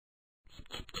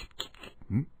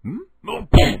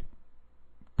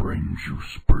Brain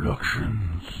Juice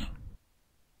Productions.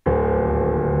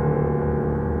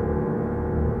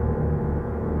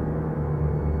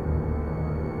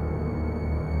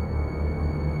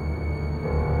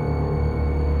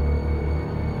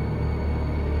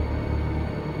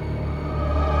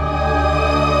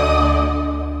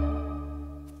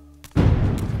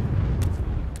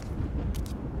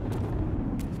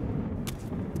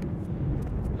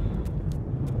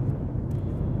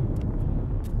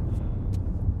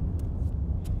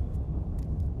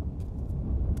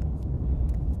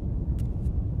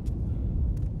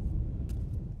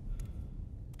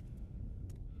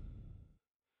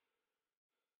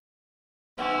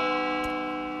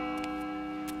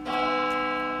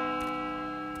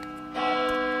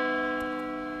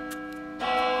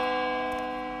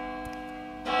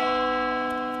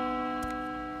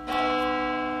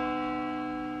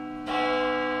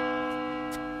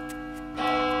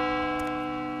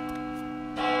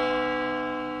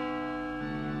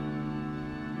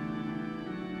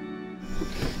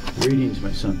 Greetings,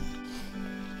 my son.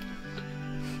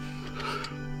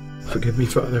 Forgive me,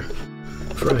 Father,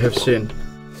 for I have sinned.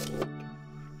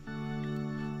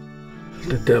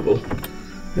 The devil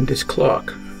and this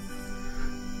clock,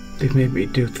 they've made me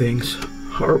do things,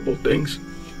 horrible things.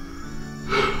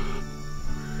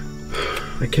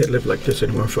 I can't live like this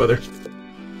anymore, Father.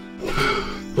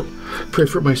 Pray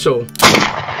for my soul.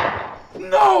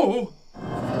 No!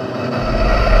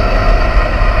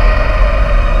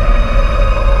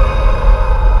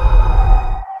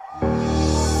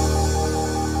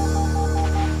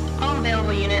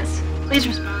 Please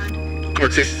respond.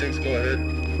 Court 66, go ahead.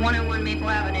 101 Maple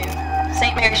Avenue,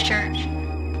 St. Mary's Church.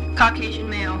 Caucasian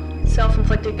male,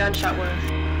 self-inflicted gunshot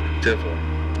wound. Devil.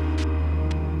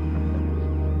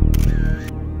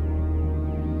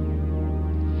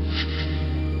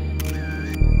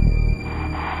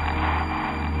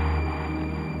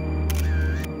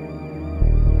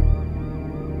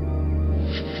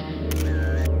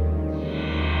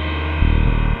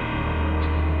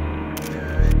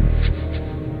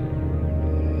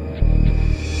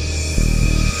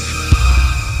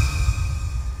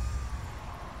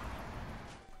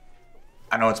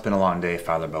 I know it's been a long day,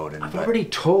 Father Bowden, I've but already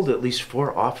told at least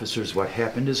 4 officers what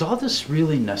happened. Is all this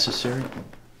really necessary?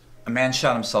 a man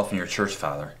shot himself in your church,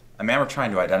 Father. A man we're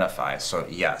trying to identify, so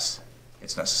yes,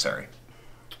 it's necessary.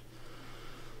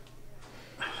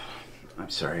 I'm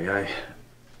sorry, I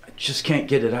just can't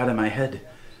get it out of my head.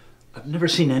 I've never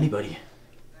seen anybody.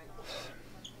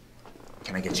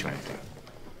 Can I get you anything?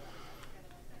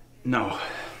 No.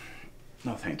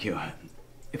 No, thank you.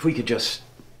 If we could just...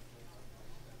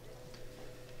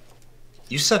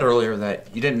 You said earlier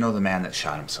that you didn't know the man that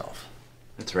shot himself.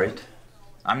 That's right.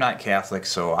 I'm not Catholic,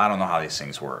 so I don't know how these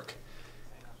things work.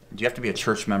 Do you have to be a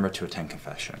church member to attend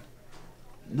confession?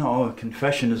 No, a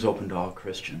confession is open to all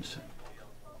Christians.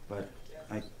 But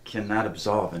I cannot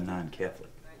absolve a non-Catholic.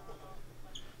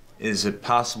 Is it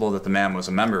possible that the man was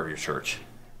a member of your church?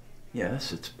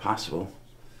 Yes, it's possible.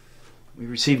 We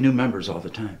receive new members all the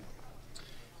time.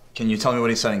 Can you tell me what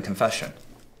he said in confession?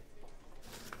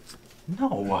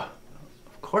 No,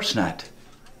 of course not.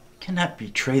 You cannot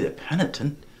betray the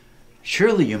penitent.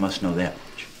 Surely you must know that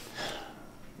much.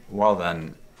 Well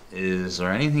then, is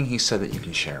there anything he said that you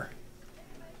can share?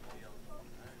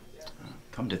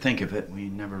 Come to think of it, we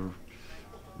never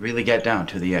really got down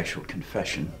to the actual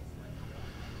confession.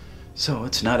 So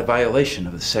it's not a violation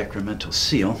of the sacramental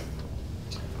seal.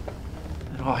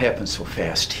 It all happened so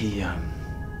fast. Do you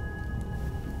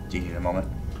need a moment?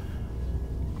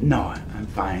 No, I'm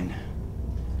fine.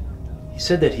 He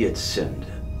said that he had sinned,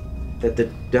 that the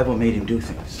devil made him do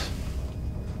things,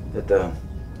 that the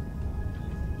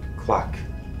clock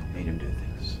made him do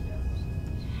things.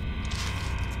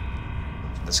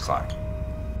 This clock?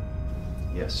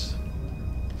 Yes.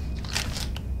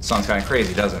 Sounds kind of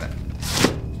crazy, doesn't it?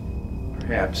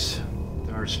 Perhaps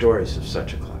there are stories of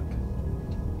such a clock.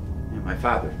 And my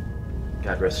father,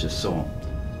 God rest his soul,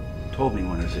 told me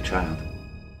when I was a child.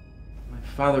 My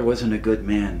father wasn't a good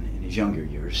man in his younger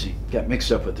years. He got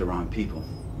mixed up with the wrong people.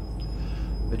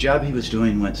 The job he was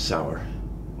doing went sour.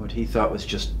 What he thought was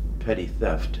just petty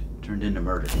theft turned into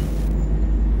murder.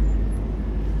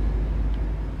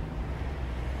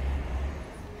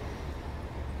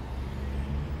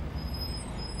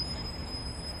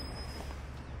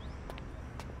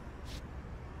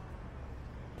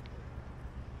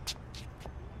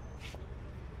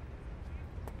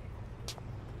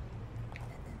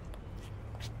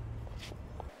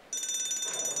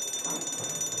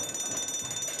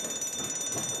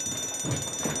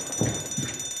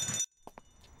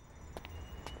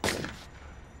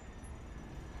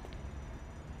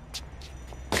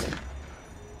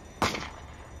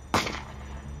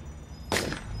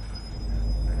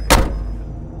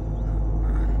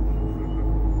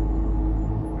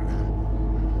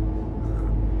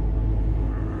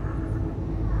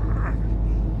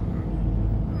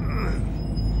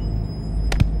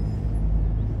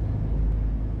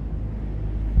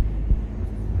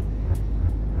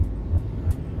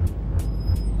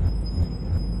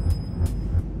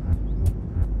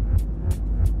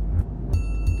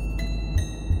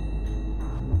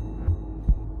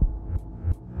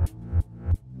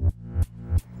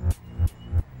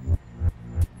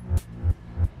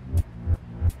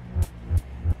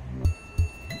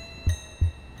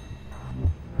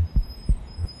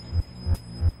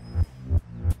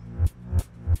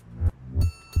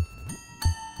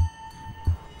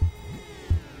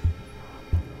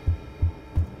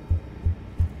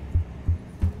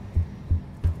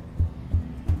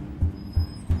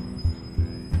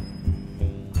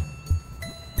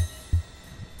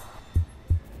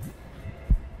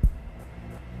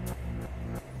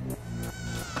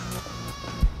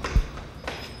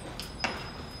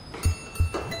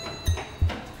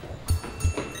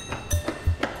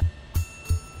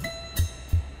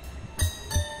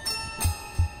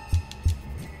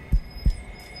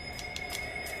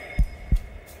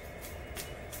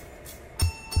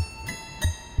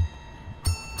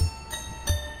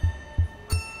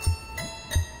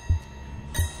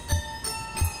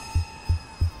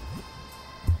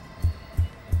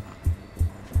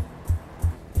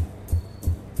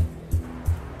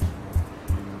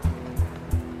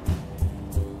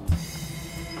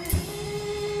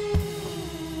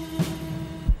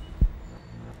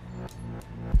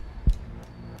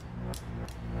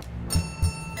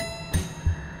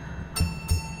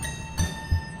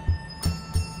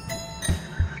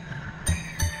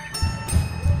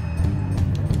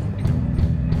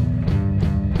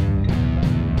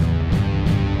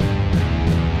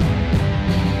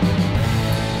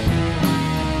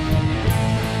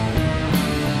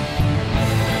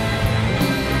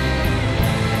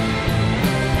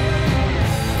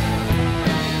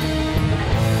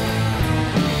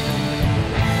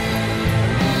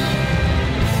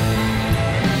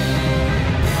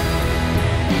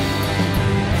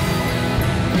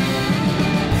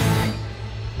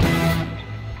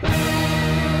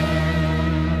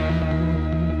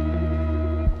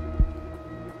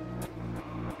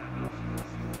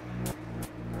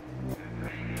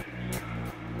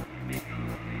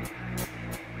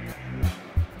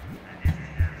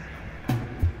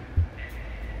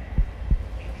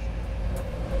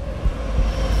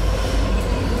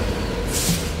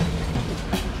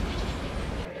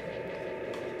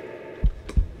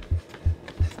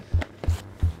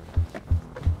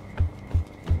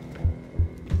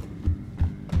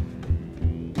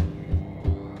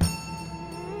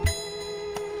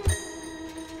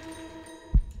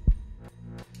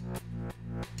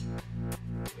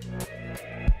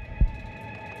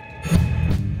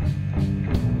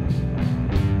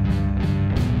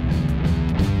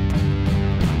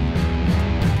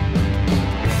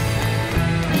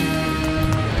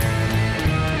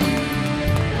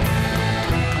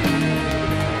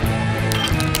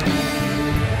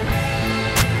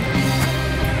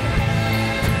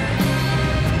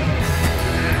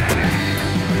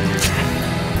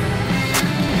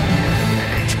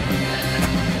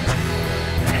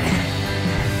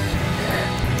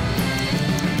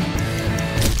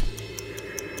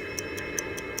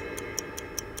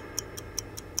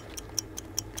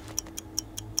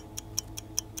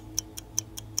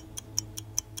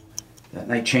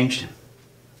 night changed him.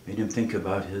 Made him think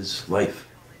about his life,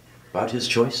 about his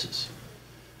choices.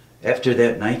 After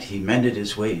that night, he mended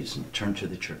his ways and turned to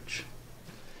the church.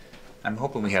 I'm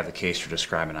hoping we have the case you're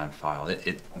describing on file.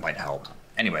 It might help.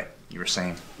 Anyway, you were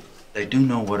saying? They do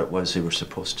know what it was they were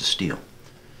supposed to steal.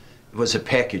 It was a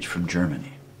package from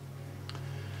Germany.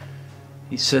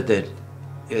 He said that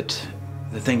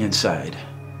the thing inside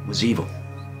was evil.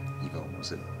 Evil?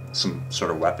 Was it some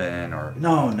sort of weapon or?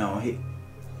 No. He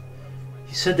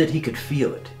said that he could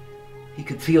feel it. He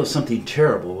could feel something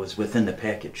terrible was within the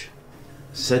package.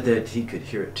 Said that he could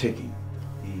hear it ticking.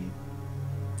 He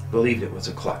believed it was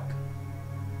a clock.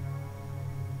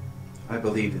 I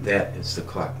believe that is the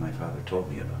clock my father told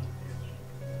me about.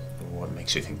 What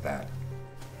makes you think that?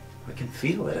 I can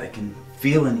feel it. I can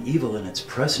feel an evil in its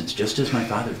presence, just as my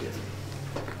father did.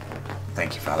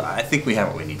 Thank you, Father. I think we have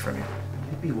what we need from you.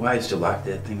 It'd be wise to lock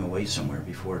that thing away somewhere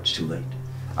before it's too late.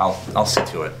 I'll see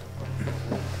to it.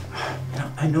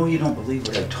 I know you don't believe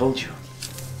what I told you.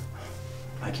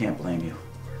 I can't blame you.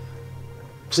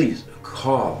 Please,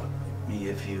 call me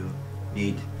if you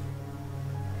need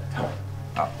help.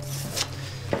 Oh.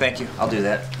 Thank you. I'll do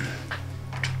that.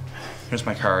 Here's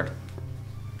my card.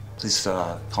 Please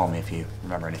call me if you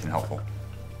remember anything helpful.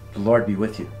 The Lord be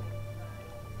with you.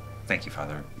 Thank you,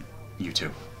 Father. You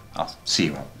too. I'll see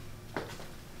you out.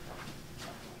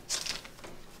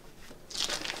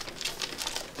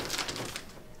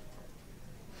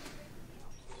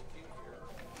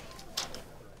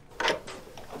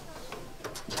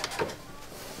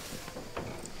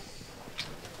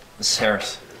 Mrs.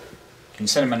 Harris, can you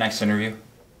send in my next interview?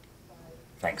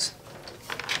 Thanks.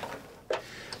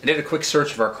 I did a quick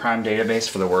search of our crime database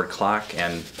for the word clock,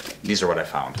 and these are what I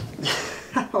found.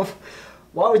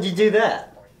 Why would you do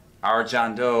that? Our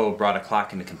John Doe brought a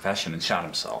clock into confession and shot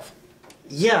himself.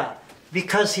 Yeah,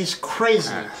 because he's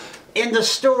crazy. In the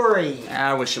story.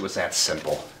 I wish it was that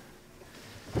simple.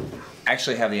 I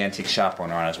actually have the antique shop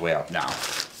owner on his way up now.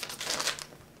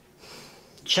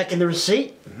 Checking the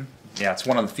receipt? Mm-hmm. Yeah, it's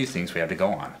one of the few things we have to go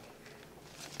on.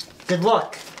 Good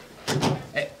luck.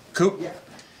 Hey, Coop, yeah.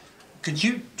 Could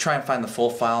you try and find the full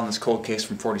file in this cold case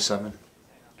from 47?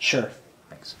 Sure.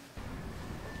 Thanks.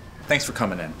 Thanks for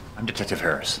coming in. I'm Detective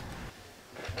Harris.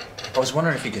 I was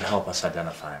wondering if you could help us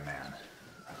identify a man.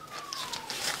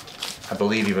 I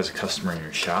believe he was a customer in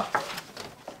your shop.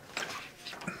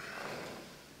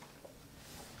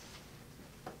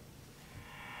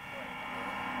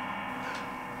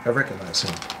 I recognize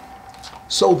him.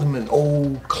 Sold him an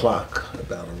old clock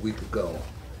about a week ago.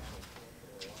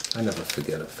 I never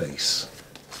forget a face.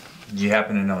 Do you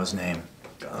happen to know his name?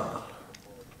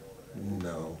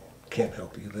 No, can't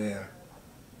help you there.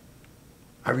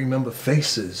 I remember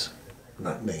faces,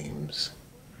 not names.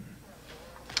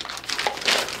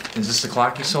 Is this the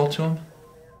clock you sold to him?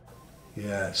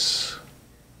 Yes.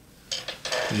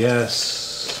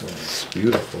 Yes, it's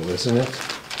beautiful, isn't it?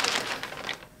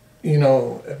 You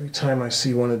know, every time I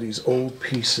see one of these old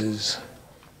pieces,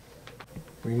 it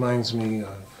reminds me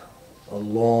of a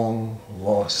long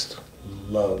lost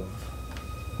love.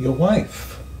 Your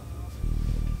wife.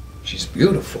 She's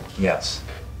beautiful. Yes.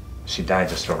 She died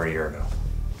just over a year ago.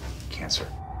 Cancer.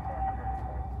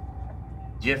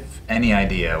 Do you have any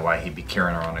idea why he'd be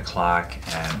carrying around a clock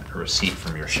and a receipt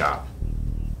from your shop?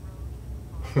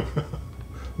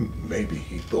 Maybe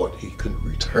he thought he could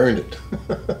return it.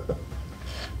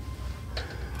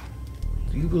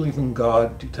 Do you believe in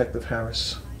God, Detective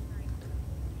Harris?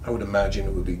 I would imagine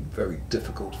it would be very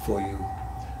difficult for you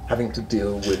having to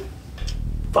deal with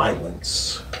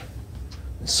violence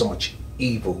and so much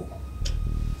evil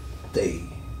day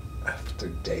after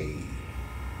day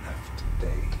after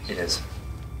day. It is.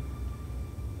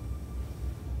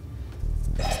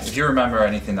 If you remember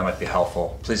anything that might be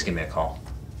helpful, please give me a call.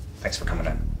 Thanks for coming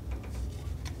in.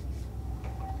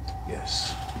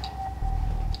 Yes.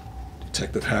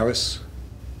 Detective Harris,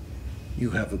 you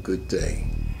have a good day.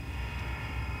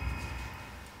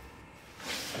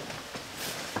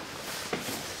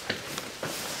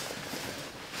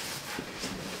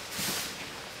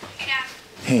 Hey, Dad.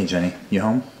 Hey, Jenny. You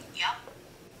home? Yep.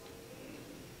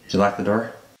 Did you lock the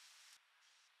door?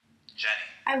 Jenny.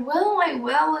 I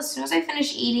will, as soon as I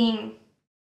finish eating.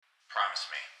 Promise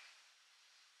me.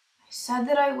 I said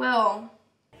that I will.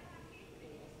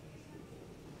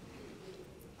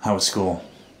 How was school?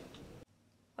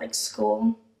 Like school.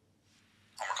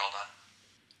 Homework all done?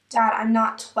 Dad, I'm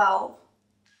not 12.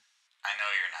 I know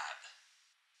you're not.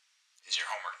 Is your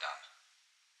homework done?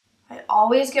 I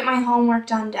always get my homework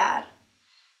done, Dad.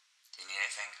 Do you need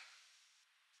anything?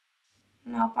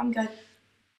 Nope, I'm good.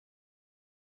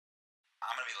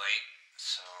 I'm gonna be late,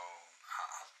 so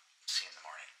I'll see you in the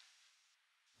morning.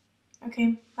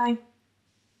 Okay, bye.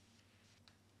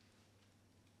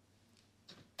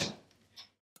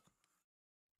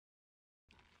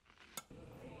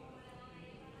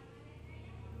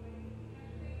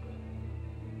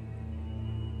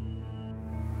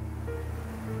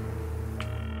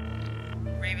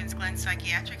 Glen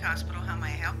Psychiatric Hospital. How may I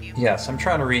help you? Yes, I'm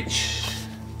trying to reach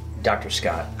Dr.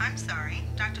 Scott. I'm sorry.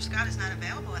 Dr. Scott is not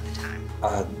available at the time.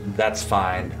 That's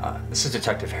fine. This is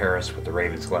Detective Harris with the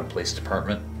Ravens Glen Police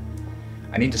Department.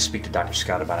 I need to speak to Dr.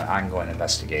 Scott about an ongoing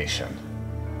investigation.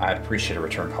 I'd appreciate a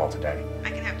return call today. I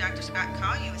can have Dr. Scott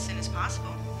call you as soon as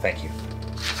possible. Thank you.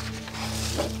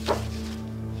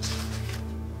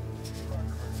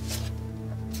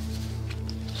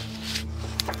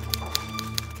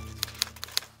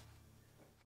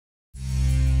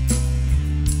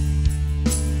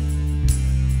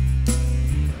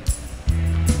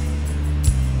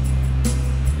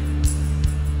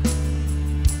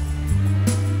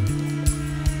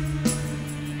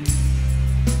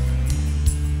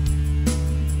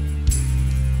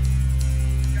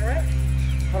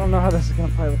 I don't know how this is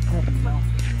gonna play with Marvin now.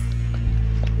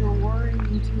 You're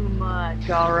worrying too much,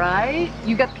 all right?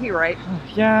 You got the key, right?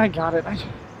 Yeah, I got it.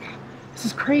 This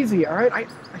is crazy, all right?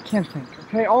 I can't think,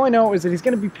 okay? All I know is that he's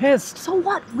gonna be pissed. So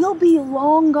what? We'll be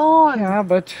long gone. Yeah,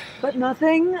 but... But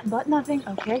nothing,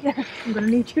 okay? I'm gonna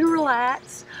need you to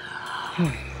relax.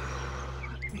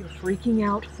 You're freaking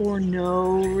out for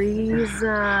no reason.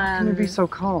 How can you be so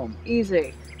calm?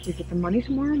 Easy. We get the money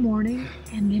tomorrow morning,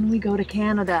 and then we go to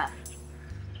Canada.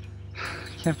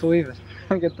 I can't believe it.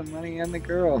 I get the money and the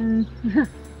girl.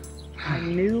 I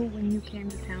knew when you came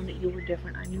to town that you were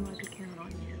different. I knew I could count on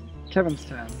you. Kevin's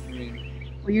town, I mean.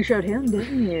 Well, you showed him,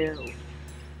 didn't you?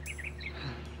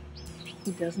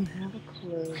 He doesn't have a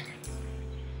clue.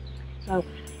 So, how'd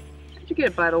you get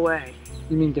it, by the way?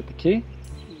 You mean get the key?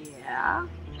 Yeah.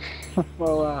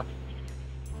 Well,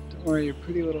 don't worry, your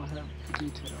pretty little head for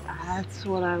detail. That's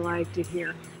what I like to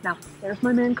hear. Now, there's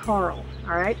my man Carl,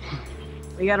 all right?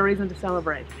 We got a reason to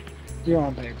celebrate. You're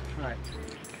on, babe. All right.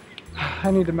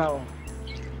 I need to mellow.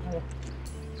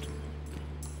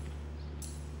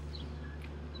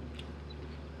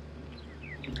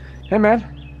 Hey, man.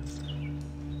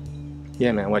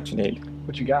 Yeah, man, what you need?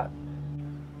 What you got?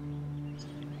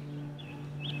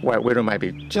 White Widow might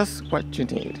be just what you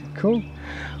need. Cool.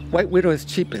 White Widow is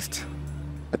cheapest,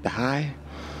 but the high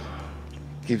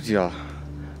gives you a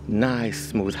nice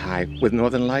smooth high with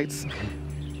northern lights.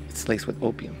 It's laced with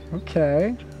opium.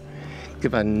 Okay.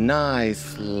 Give a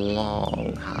nice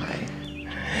long high.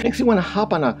 Makes you want to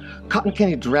hop on a cotton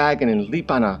candy dragon and leap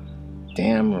on a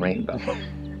damn rainbow.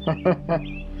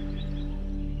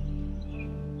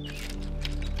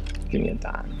 Give me a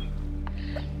dime.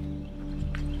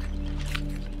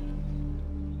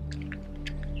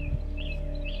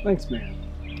 Thanks,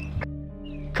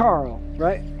 man. Carl,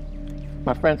 right?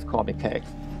 My friends call me K.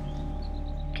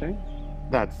 Okay.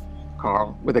 That's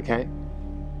Carl with a K.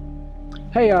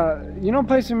 Hey, you know a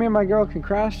place where me and my girl can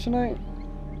crash tonight?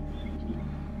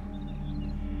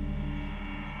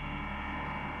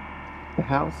 The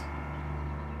house,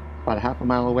 about a half a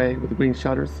mile away with the green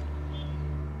shutters.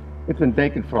 It's been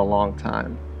vacant for a long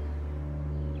time.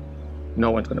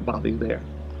 No one's gonna bother you there.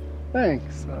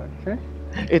 Thanks, okay.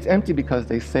 It's empty because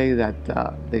they say that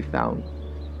they found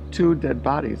 2 dead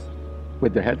bodies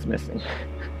with their heads missing.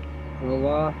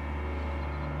 Well,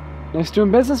 nice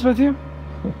doing business with you.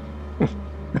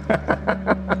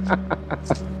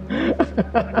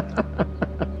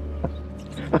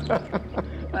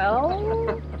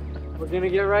 Well, we're gonna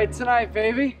get right tonight,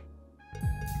 baby.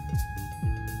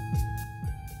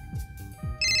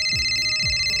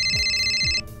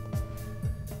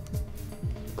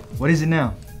 What is it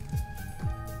now?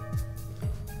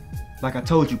 Like I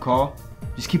told you, Carl,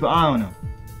 just keep an eye on him.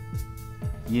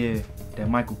 Yeah, that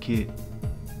Michael kid.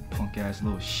 Punk ass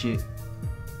little shit.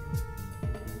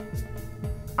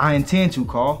 I intend to,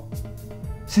 Carl.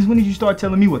 Since when did you start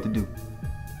telling me what to do?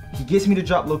 He gets me the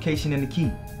drop location and the key.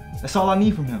 That's all I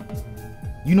need from him.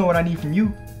 You know what I need from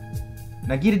you.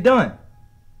 Now get it done.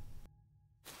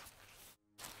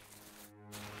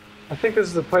 I think this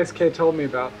is the place Kay told me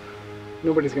about.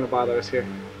 Nobody's gonna bother us here.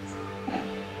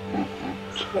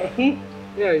 okay.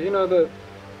 Yeah, you know, the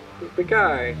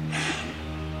guy.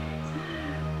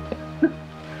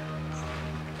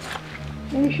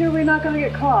 Are you sure we're not gonna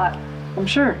get caught? I'm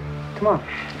sure. Come on.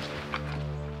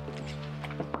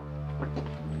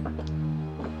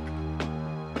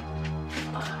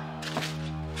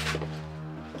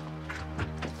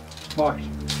 Mark,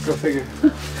 go figure.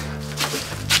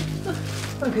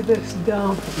 Look at this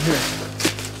dump. Here.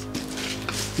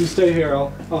 You stay here,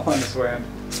 I'll find this way in.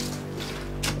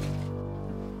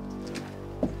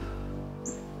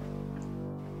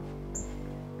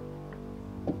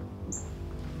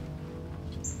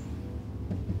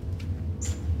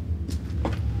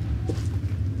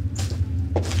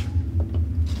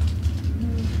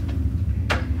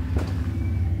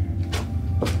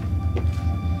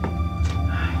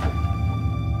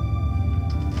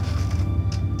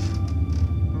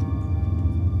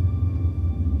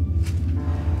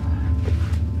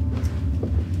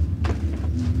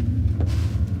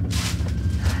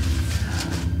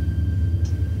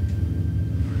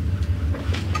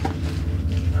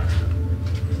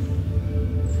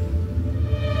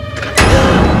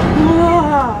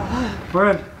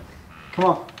 We're in. Come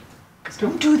on. Let's go.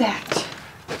 Don't do that.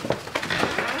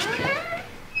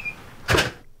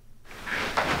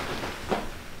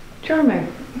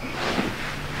 Charming.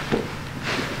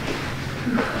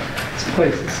 This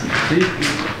place is creepy.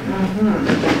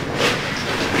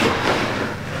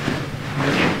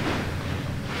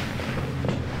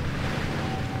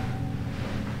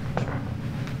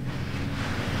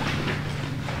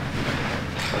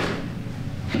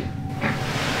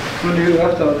 I wonder who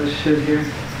left all this shit here.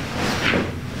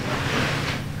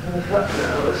 Who the fuck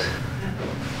knows?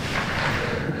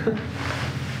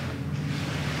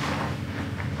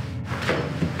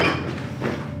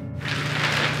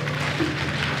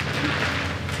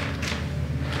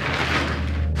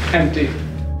 Empty.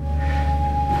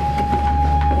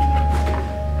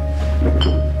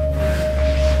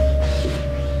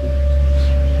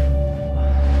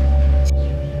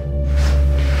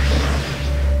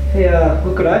 Hey,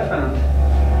 look what I found.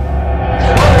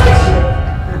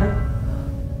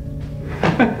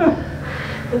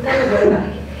 But that is I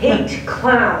hate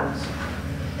clowns.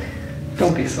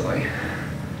 Don't be silly.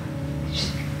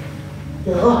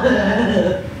 What's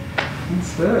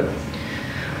this?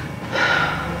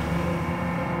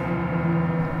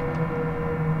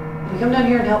 Can you come down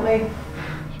here and help me?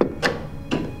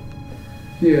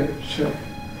 Yeah, sure.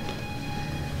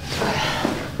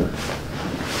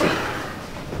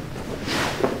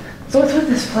 So what's with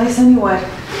this place anyway?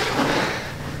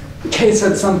 Kay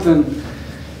said something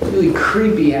really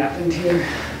creepy happened here.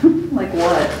 Like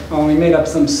what? Oh, we made up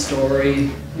some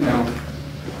story, you know.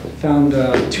 Found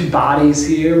 2 bodies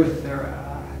here with their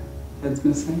heads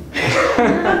missing.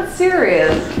 You're not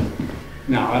serious.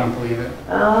 No, I don't believe it.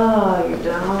 Oh, you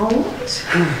don't?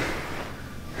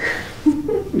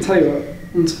 I'll tell you what,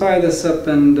 let's fire this up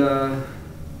and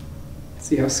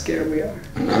see how scared we are.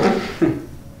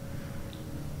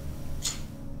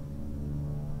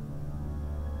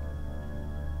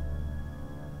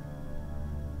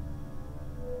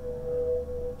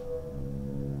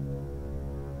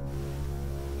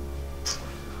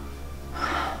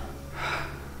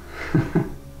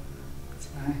 That's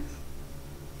nice.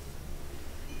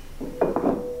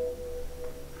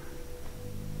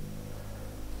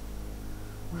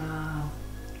 Wow.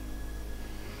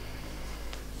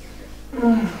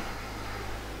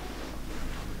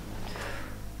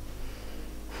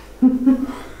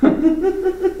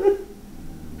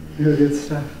 Real good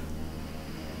stuff.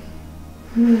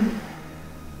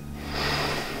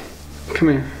 Come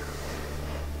here.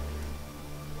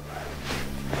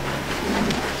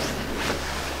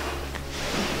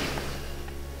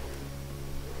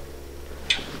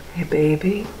 Hey,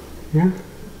 baby. Yeah?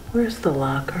 Where's the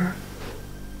locker?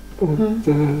 At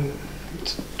the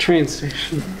train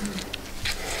station.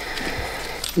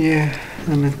 Yeah,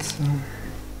 and it's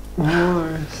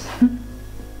ours.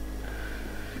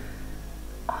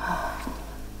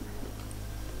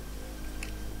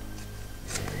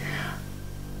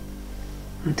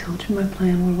 I told you my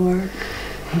plan would work.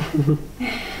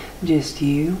 Just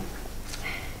you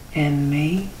and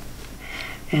me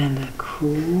and a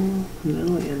cool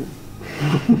million.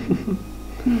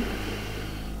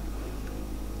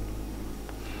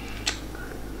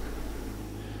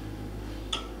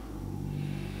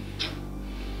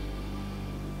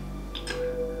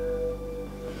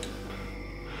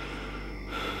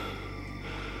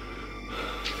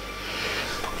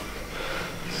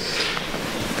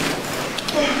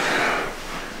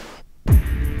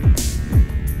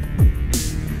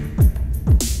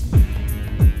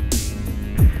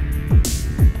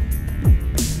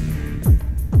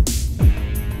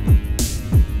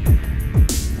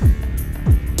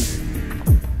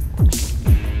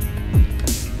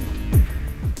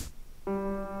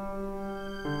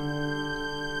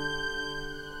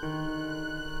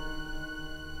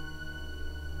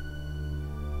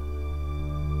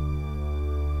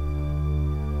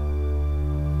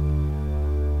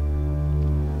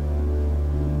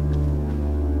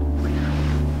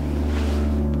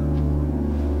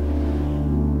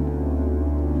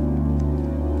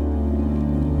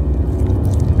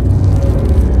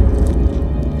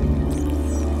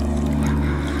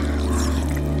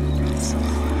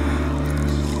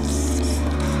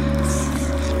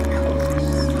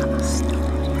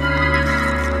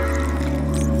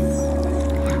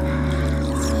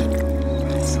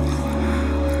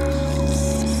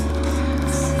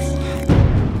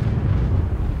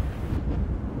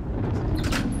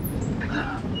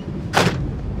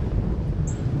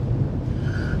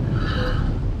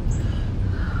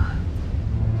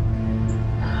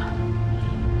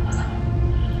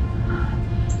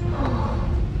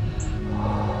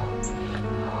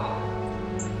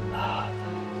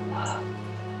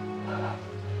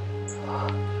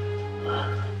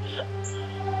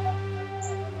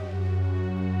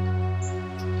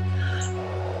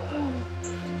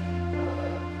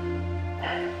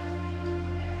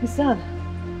 His son.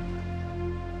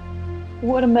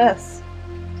 What a mess.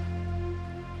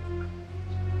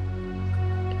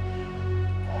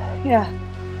 Yeah,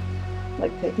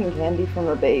 like taking candy from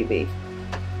a baby.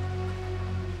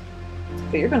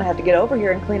 But you're gonna have to get over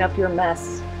here and clean up your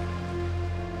mess.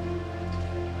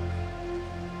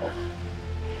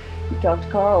 You talked to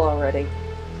Carl already.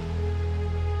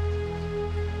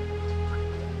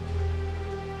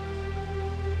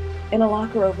 In a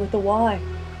locker over at the Y.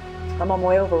 I'm on my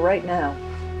way over right now.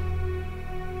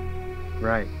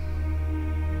 Right.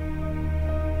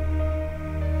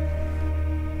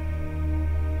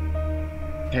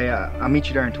 Hey, I'll meet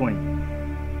you there in 20.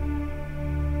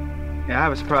 Yeah, I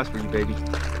have a surprise for you, baby.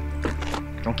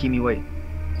 Don't keep me waiting.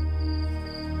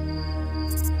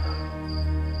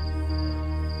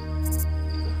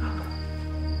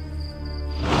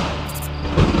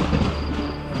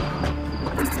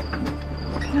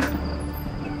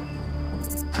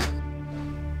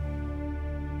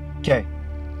 Okay.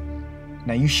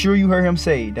 Now you sure you heard him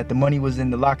say that the money was in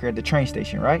the locker at the train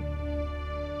station, right?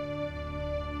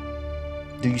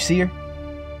 Do you see her?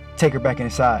 Take her back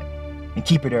inside and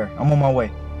keep her there. I'm on my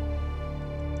way.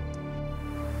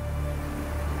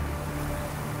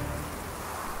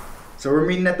 So we're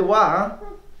meeting at the Y, huh?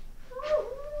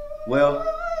 Well,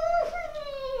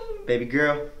 baby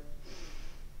girl,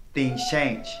 things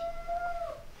change.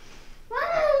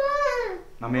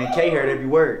 My man K heard every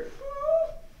word.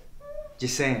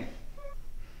 Just saying.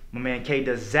 My man K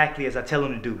does exactly as I tell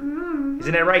him to do.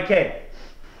 Isn't that right, K?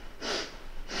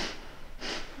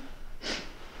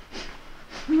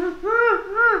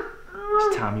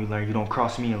 It's time you learn you don't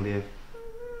cross me and live.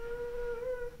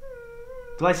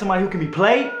 You like somebody who can be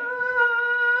played?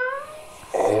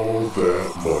 All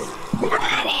that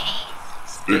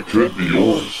money. It could be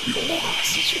yours.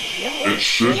 It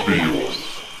should be yours.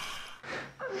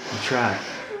 You tried.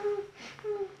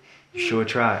 You sure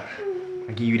tried.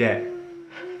 I give you that.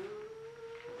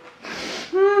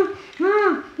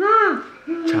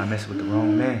 Try to mess with the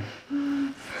wrong man.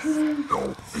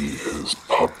 Don't be his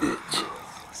puppet.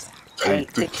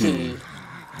 Take the key.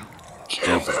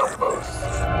 Kill them both.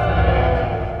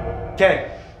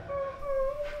 Okay.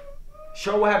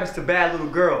 Show what happens to bad little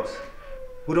girls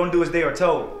who don't do as they are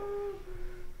told.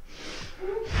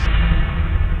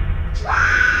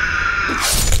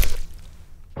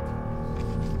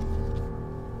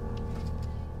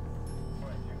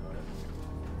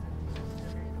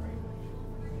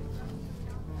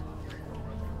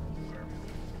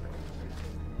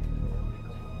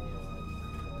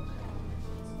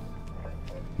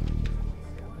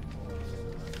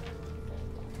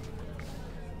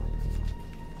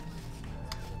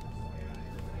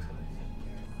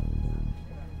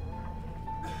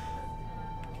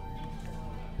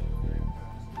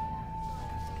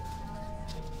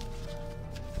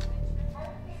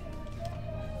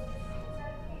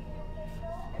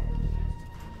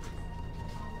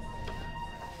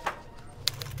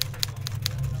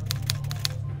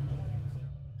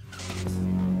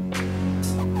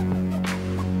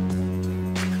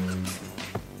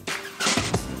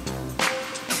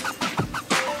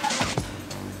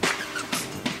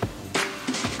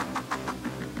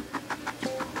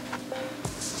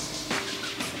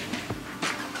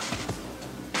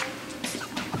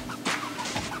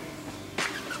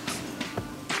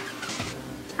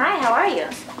 Hi, how are you?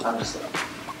 I'm just...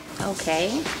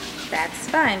 Okay, that's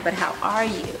fine, but how are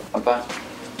you? I'm fine.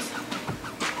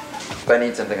 If I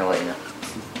need something, I'll let you know.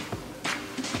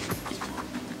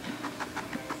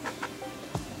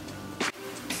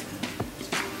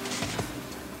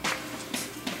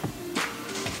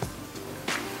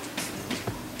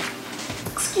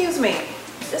 Excuse me,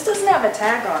 this doesn't have a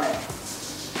tag on it.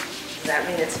 Does that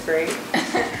mean it's free?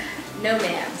 No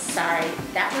ma'am, sorry,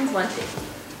 that one's $150.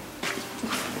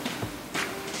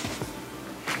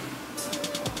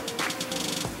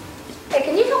 Hey,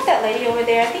 can you help that lady over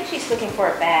there? I think she's looking for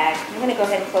a bag. I'm gonna go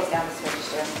ahead and close down this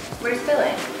register. Where's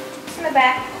Billy? In the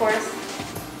back, of course.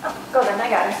 Oh, go then, I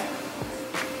got her.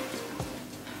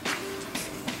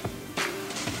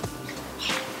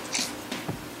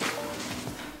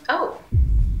 Oh.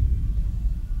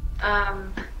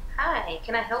 Hi,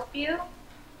 can I help you?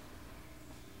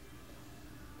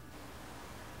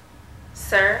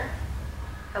 Sir?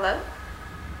 Hello?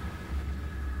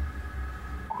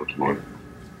 I'd like to make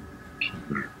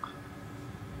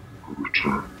a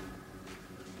return.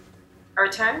 A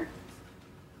return?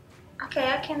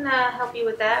 Okay, I can help you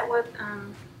with that. What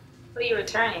are you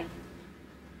returning?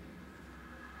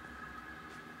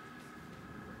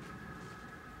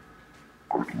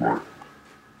 I'd like to make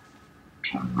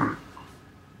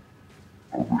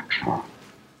a return.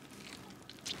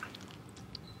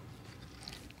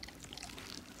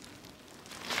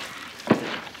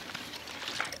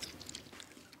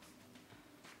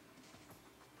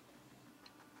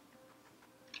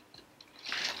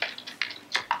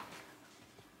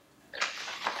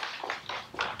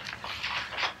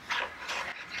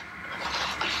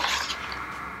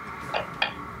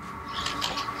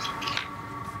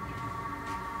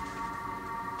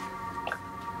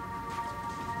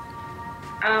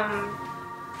 Are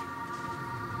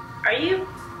you...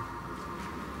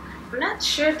 I'm not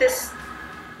sure if this...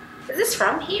 Is this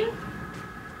from here?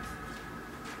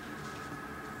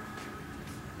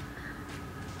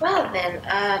 Well then,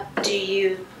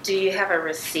 do you have a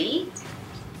receipt?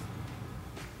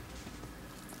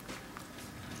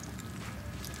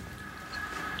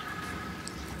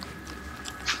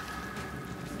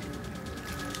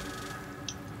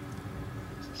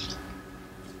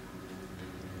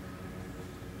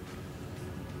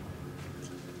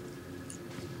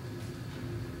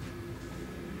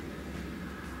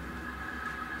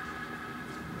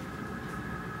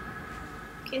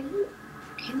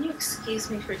 Can you excuse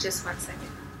me for just 1 second?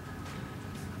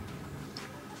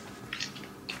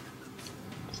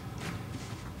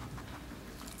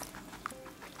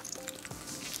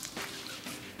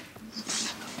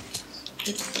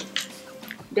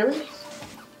 Billy?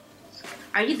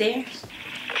 Are you there?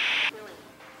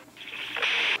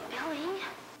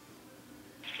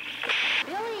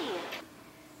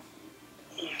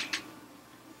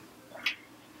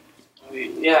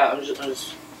 Yeah, I'm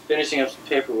just finishing up some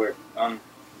paperwork.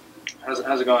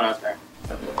 How's it going out there?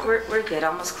 We're good,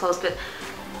 almost close, but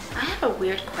I have a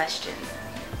weird question.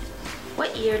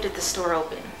 What year did the store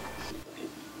open?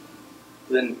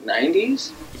 The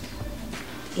 90s?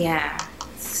 Yeah,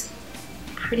 it's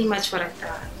pretty much what I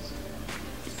thought.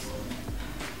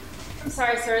 I'm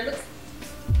sorry, sir. It looks...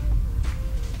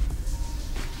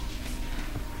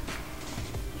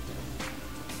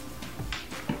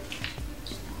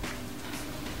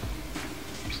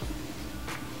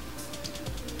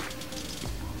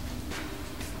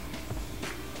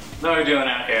 What are we doing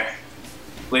out here?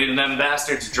 Leaving them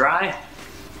bastards dry?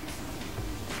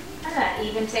 I'm not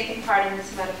even taking part in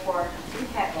this metaphor. We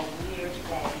have a weird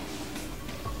day.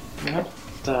 What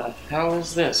the hell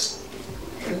is this?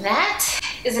 That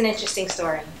is an interesting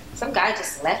story. Some guy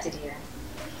just left it here.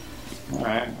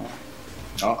 Alright, well,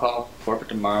 I'll call corporate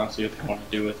tomorrow, see what they want to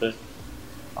do with it.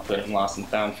 I'll put it in lost and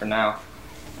found for now.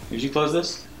 Did you close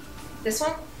this? This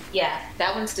one? Yeah,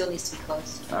 that one still needs to be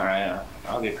closed. Alright,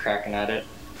 I'll get cracking at it.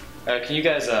 Can you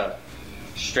guys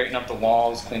straighten up the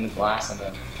walls, clean the glass, and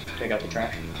then take out the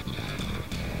trash?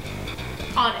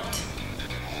 On it.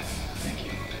 Thank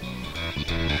you.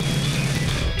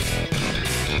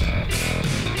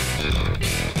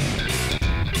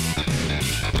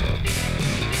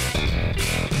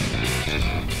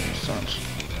 Sons,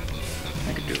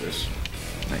 I could do this.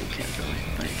 No, you can't, Billy.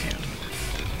 No, you can't.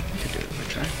 You could do it. But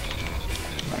try.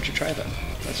 Why don't you try that?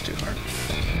 That's too hard.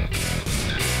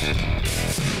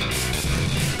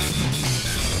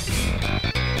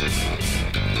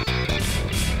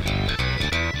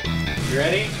 You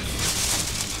ready?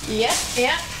 Yep.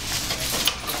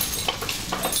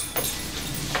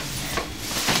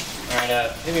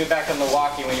 Alright, hit me back on the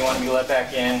walkie when you want to be let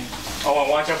back in. Oh, and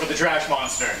watch out for the trash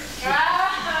monster.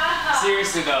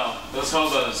 Seriously though, those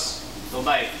hobos, they'll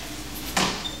bite.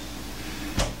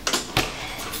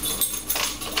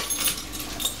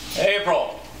 Hey,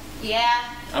 April.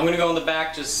 Yeah, I'm gonna go in the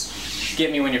back, just get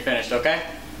me when you're finished, okay?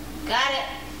 got it.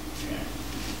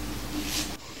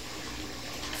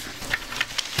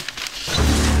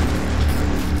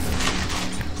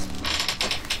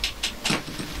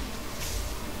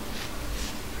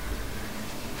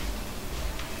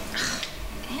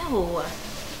 Ew.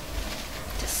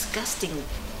 Disgusting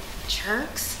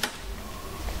jerks.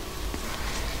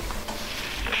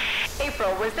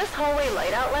 April, was this hallway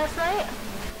light out last night?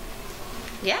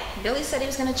 Yeah, Billy said he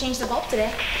was gonna change the bulb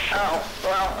today. Oh,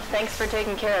 well, thanks for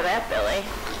taking care of that, Billy.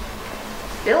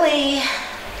 Billy!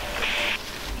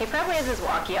 He probably has his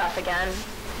walkie off again.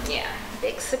 Yeah,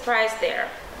 big surprise there.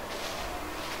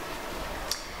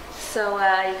 So,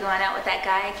 you going out with that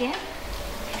guy again?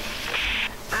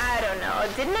 I don't know.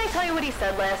 Didn't I tell you what he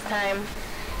said last time?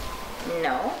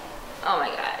 No. Oh my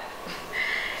god.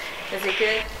 Is it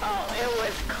good? Oh, it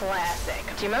was classic.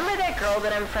 Do you remember that girl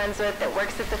that I'm friends with that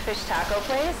works at the fish taco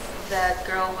place? The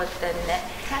girl with the neck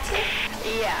tattoo?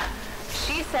 Yeah.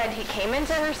 She said he came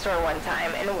into her store one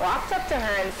time and walked up to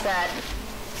her and said...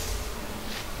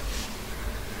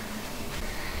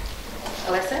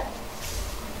 Alyssa?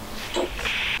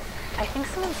 I think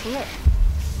someone's here.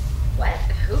 What?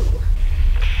 Who?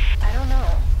 I don't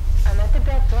know. I'm at the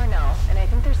back door now, and I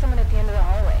think there's someone at the end of the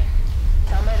hallway.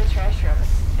 Down by the trash room.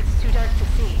 It's too dark to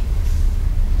see.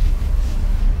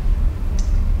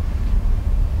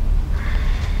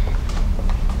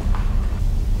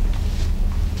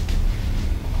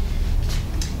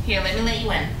 Here, let me let you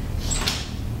in.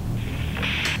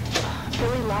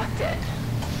 Billy locked it.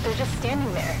 They're just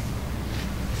standing there.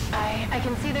 I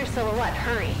can see their silhouette.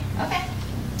 Hurry. Okay.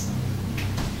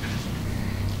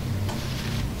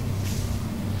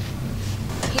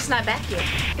 not back yet.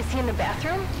 Is he in the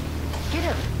bathroom? Get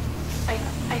him.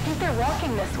 I think they're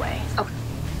walking this way. Okay.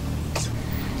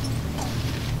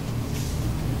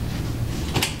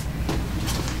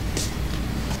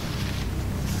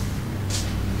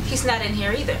 He's not in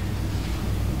here either.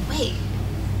 Wait.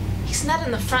 He's not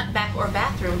in the front, back, or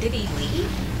bathroom. Did he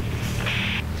leave?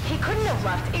 He couldn't have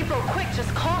left. April, quick,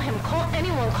 just call him. Call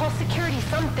anyone. Call security,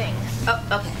 something. Oh,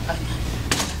 okay.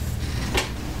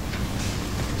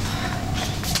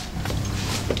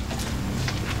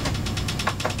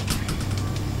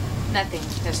 Nothing.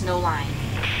 There's no line.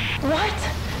 What?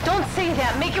 Don't say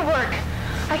that. Make it work.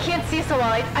 I can't see so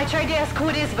well. I tried to ask who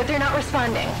it is, but they're not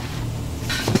responding.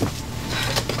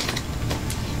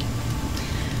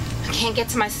 I can't get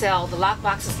to my cell. The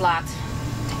lockbox is locked.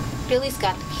 Billy's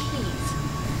got the keys.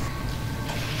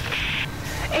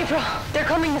 April, they're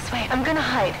coming this way. I'm gonna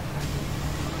hide.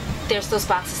 There's those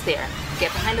boxes there.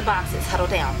 Get behind the boxes. Huddle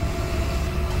down.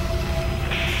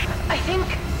 I think...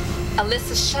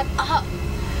 Alyssa, shut up.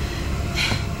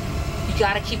 You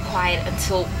gotta keep quiet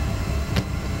until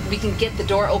we can get the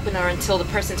door open or until the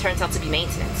person turns out to be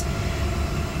maintenance.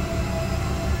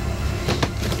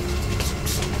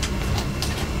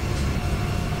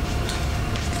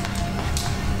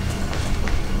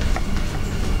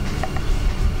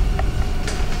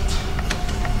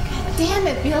 God damn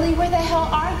it, Billy, where the hell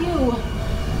are you?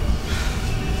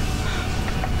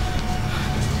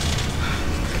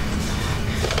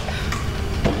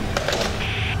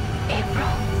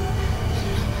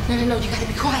 No, you gotta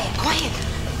be quiet, quiet.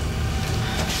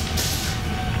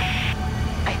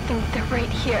 I think they're right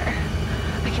here.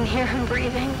 I can hear him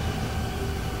breathing.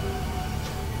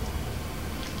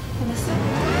 Listen.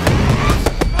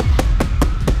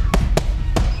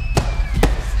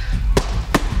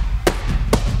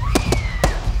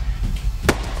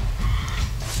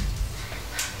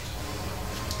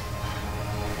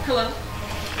 Hello?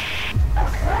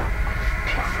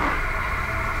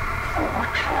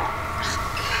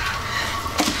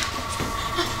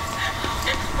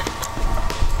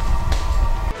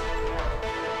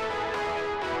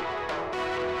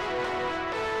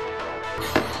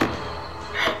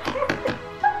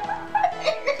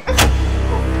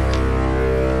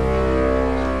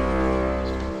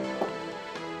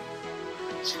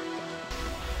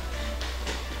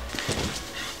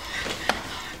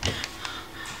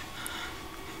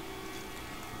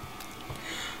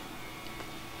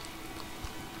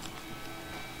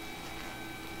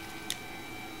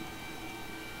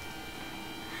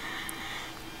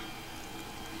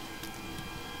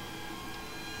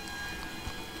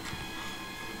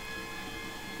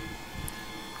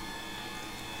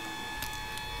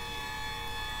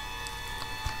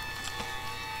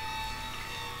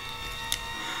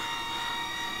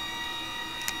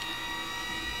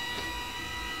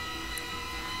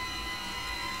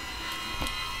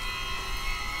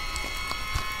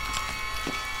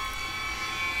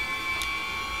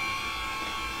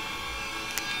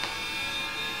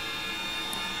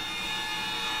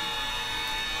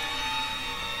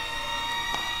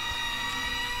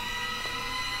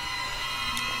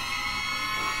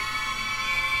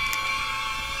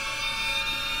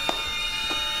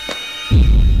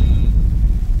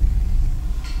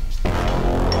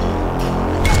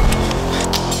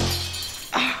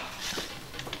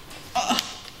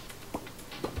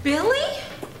 Billy?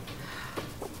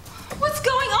 What's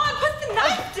going on? Put the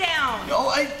knife down!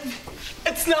 No,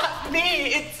 it's not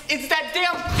me. It's that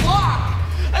damn clock.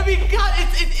 I mean, God,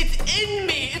 it's in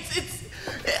me. It's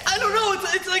I don't know.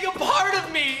 It's like a part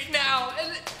of me now.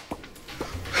 And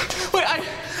wait,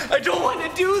 I don't want to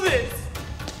do this.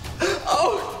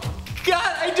 Oh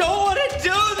God, I don't want to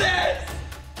do this.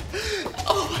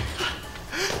 Oh my God,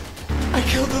 I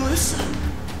killed Alyssa.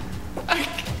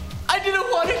 I didn't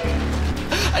want to.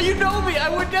 You know me, I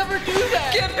would never do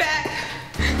that. Get back!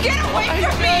 Get away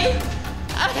from me!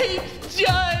 I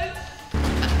just...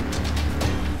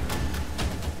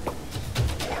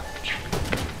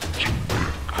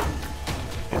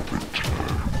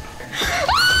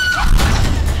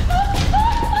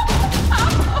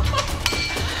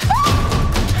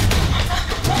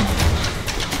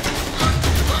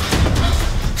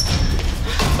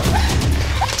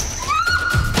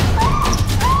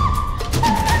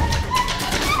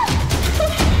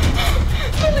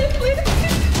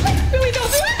 Billy,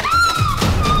 don't do it!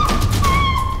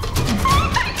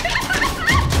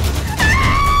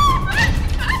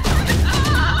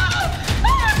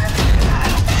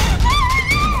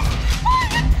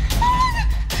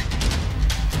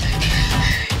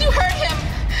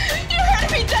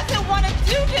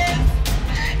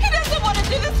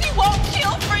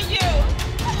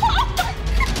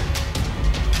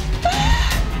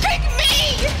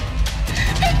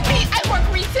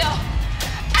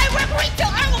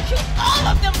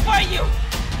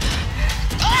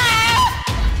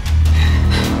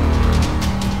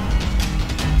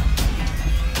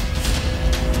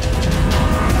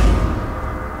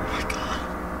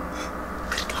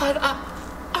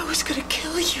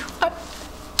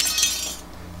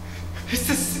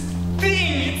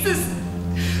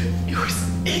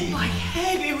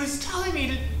 lady was telling me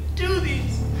to do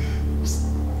these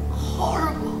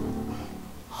horrible,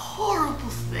 horrible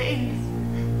things.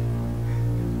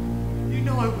 You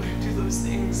know I wouldn't do those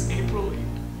things, April.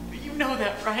 You know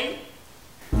that, right?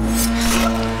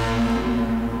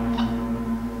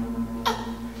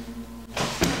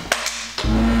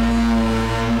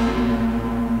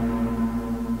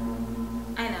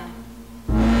 I know.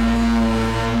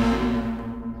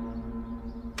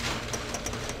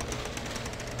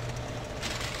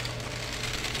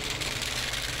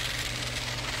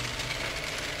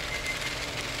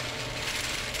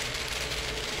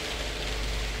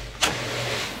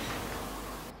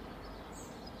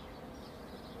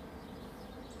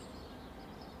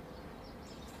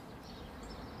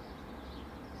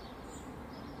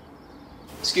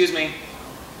 Excuse me.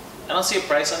 I don't see a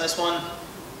price on this one.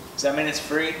 Does that mean it's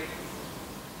free?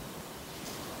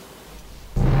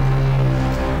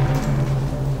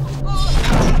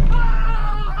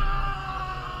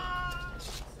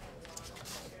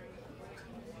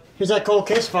 Here's that cold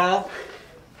case file.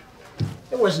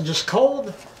 It wasn't just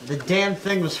cold, the damn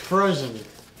thing was frozen.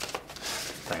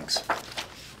 Thanks.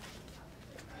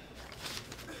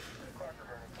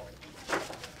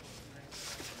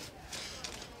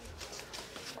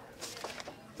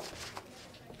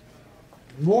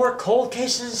 More cold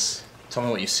cases? Tell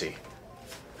me what you see.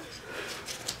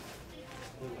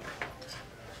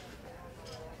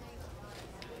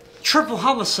 Triple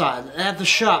homicide at the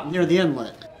shop near the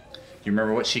inlet. You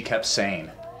remember what she kept saying?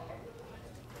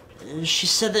 She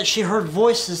said that she heard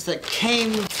voices that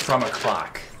came from a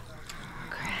clock.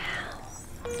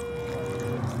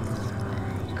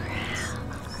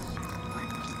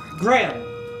 Graham,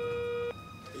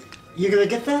 you gonna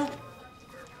get that?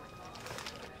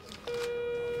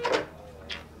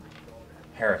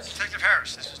 Harris. Detective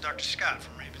Harris, this is Dr. Scott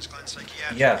from Ravens Glen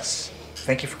Psychiatric. Yes.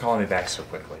 Thank you for calling me back so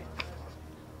quickly.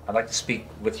 I'd like to speak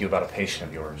with you about a patient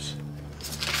of yours.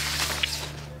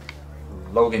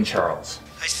 Logan Charles.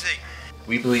 I see.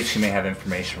 We believe she may have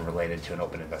information related to an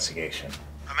open investigation.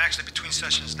 I'm actually between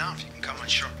sessions now if you can come on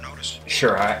short notice.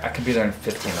 Sure, I can be there in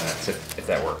 15 minutes if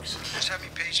that works. Just have me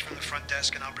paged from the front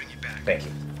desk and I'll bring you back. Thank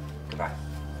you. Goodbye.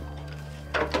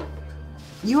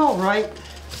 You all right?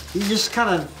 You just kind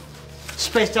of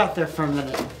spaced out there for a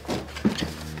minute.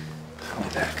 I'll be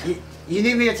back. You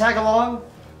need me to tag along?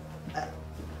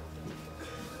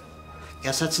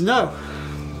 Guess that's a no.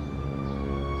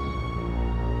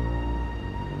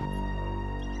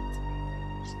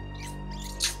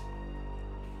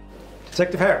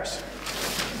 Detective Harris,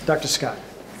 Dr. Scott.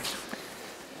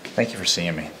 Thank you for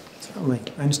seeing me. Certainly.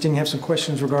 I understand you have some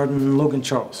questions regarding Logan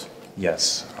Charles.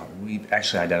 Yes, we've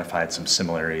actually identified some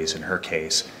similarities in her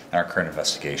case and our current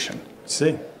investigation. I see.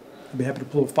 I'd be happy to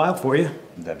pull a file for you.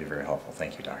 That'd be very helpful.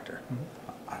 Thank you, Doctor.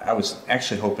 I was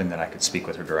actually hoping that I could speak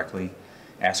with her directly,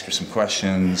 ask her some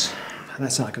questions.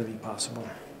 That's not going to be possible.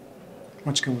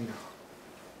 What's going on?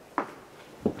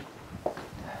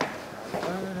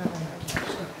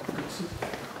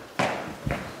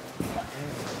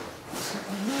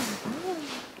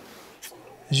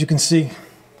 As you can see,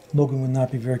 Logan would not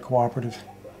be very cooperative.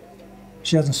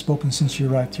 She hasn't spoken since she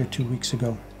arrived here 2 weeks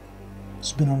ago.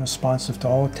 She's been unresponsive to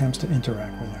all attempts to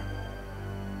interact with her.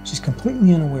 She's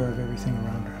completely unaware of everything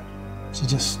around her. She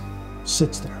just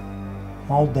sits there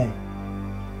all day,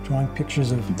 drawing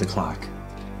pictures of the clock.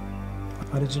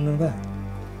 How did you know that?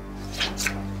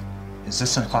 Is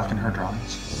this a clock in her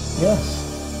drawings?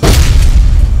 Yes.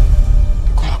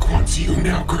 The clock wants you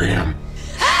now, Graham.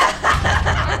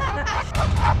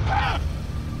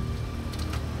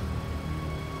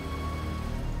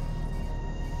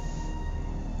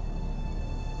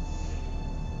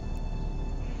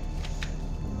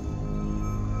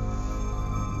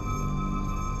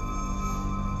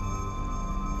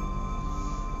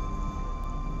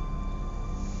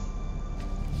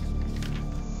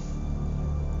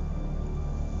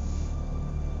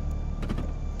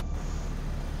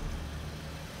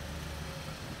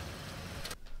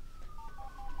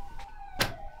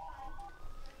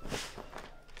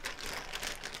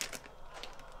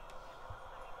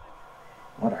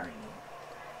 What are you?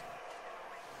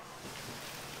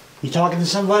 You talking to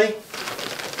somebody?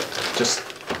 Just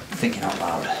thinking out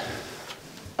loud.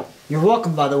 You're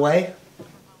welcome, by the way.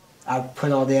 I've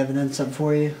put all the evidence up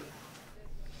for you.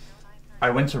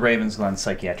 I went to Ravens Glen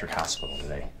Psychiatric Hospital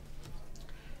today.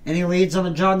 Any leads on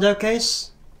the John Doe case?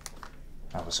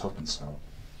 I was hoping so.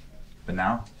 But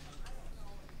now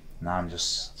I'm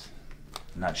just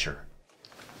not sure.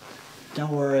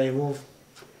 Don't worry,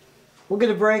 we'll get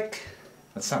a break.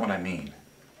 That's not what I mean.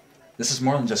 This is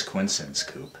more than just coincidence,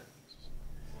 Coop.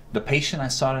 The patient I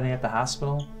saw today at the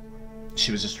hospital,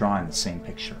 She was just drawing the same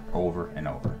picture over and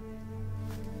over.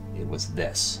 It was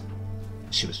this.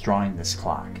 She was drawing this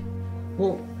clock.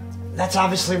 Well, that's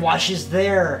obviously why she's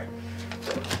there.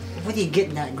 What are you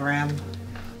getting at, Graham?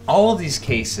 All of these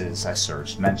cases I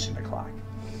searched mentioned a clock.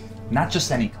 Not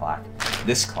just any clock,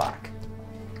 this clock.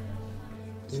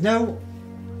 You know,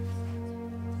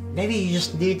 maybe you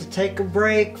just need to take a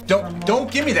break.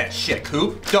 Don't give me that shit,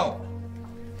 Coop. Don't.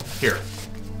 Here.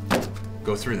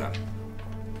 Go through them.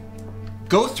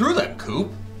 Go through them,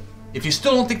 Coop. If you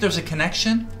still don't think there's a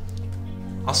connection,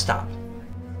 I'll stop.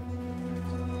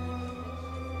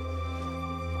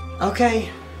 Okay.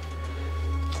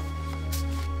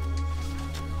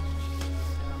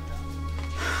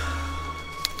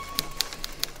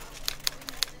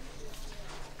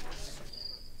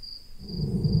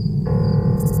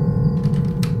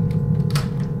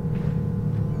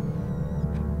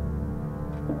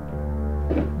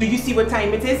 Do you see what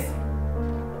time it is?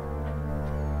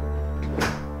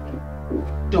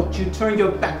 Don't you turn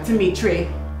your back to me, Trey.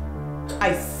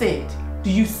 I said,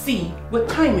 do you see what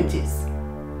time it is?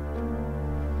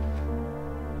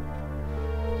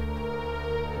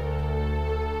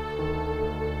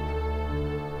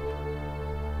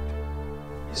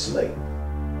 It's late.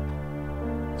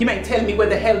 You might tell me where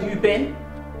the hell you've been,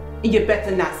 and you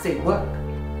better not say work,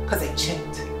 because I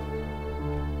checked.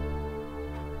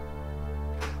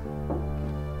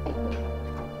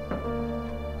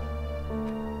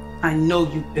 I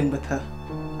know you've been with her.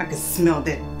 I can smell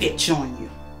that bitch on you.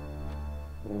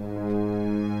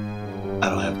 I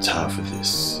don't have time for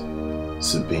this,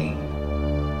 Sabine.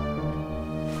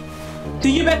 Do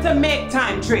you better make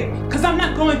time, Trey, because I'm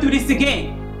not going through this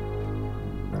again.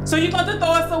 So you're going to throw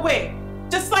us away,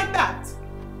 just like that.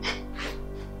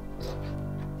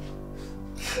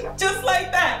 Just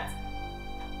like that.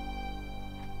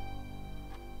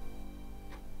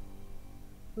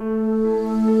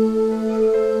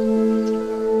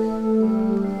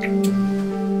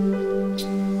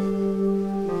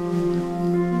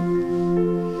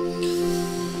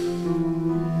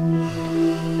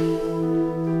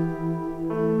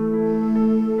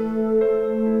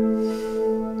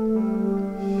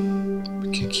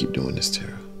 Keep doing this,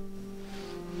 Tara.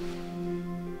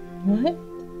 What?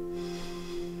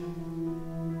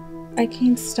 I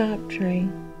can't stop, Trey.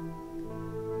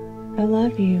 I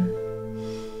love you.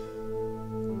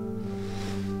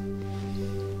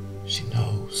 She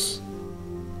knows.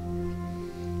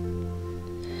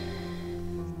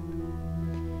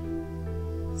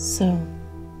 So,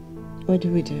 what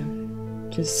do we do?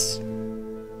 Just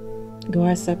go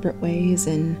our separate ways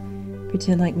and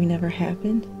pretend like we never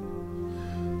happened?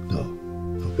 No,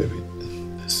 baby,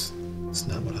 that's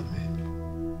not what I meant.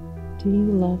 Do you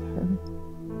love her?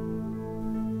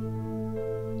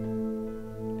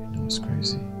 You know what's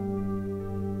crazy?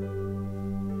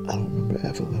 I don't remember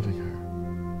ever loving her.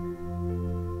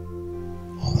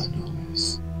 All I know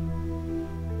is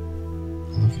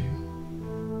I love you.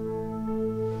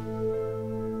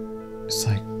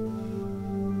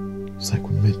 It's like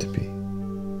we're meant to be.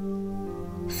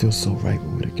 It feels so right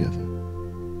when we're together.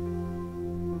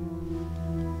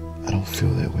 I don't feel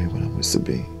that way when I'm with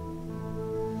Sabine.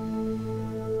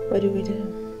 What do we do?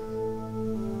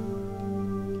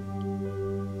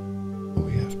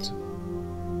 We have to.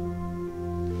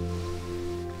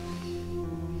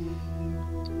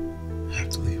 I have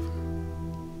to leave her.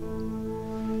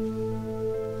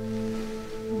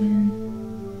 When?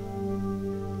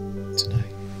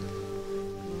 Tonight.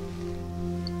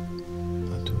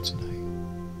 I'll do it tonight.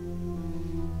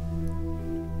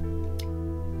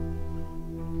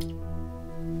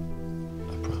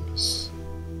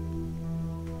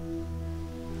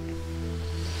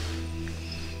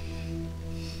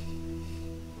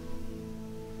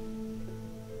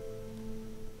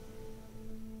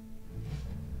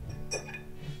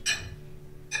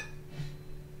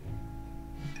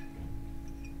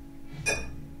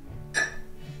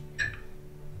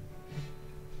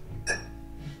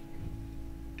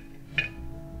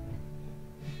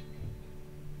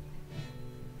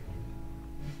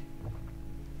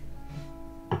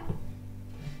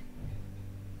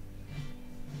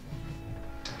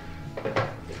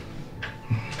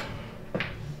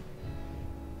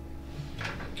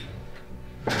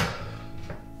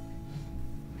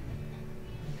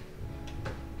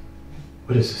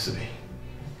 What is this, Sabine?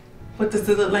 What does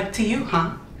it look like to you,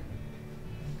 huh?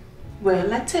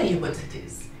 Well, I tell you what it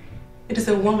is. It is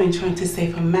a woman trying to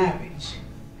save her marriage.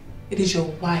 It is your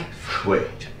wife.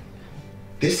 Wait.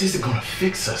 This isn't gonna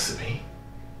fix us, Sabine.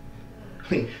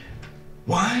 I mean,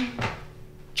 wine?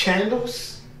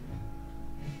 Candles?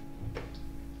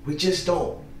 We just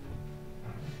don't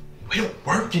We don't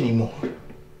work anymore.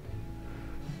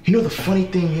 You know the funny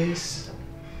thing is?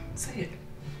 Say it.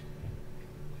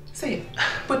 Say it.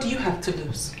 What do you have to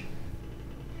lose?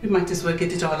 We might as well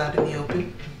get it all out in the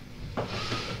open.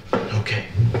 Okay.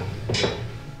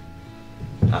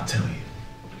 I'll tell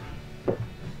you.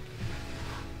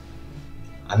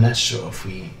 I'm not sure if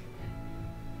we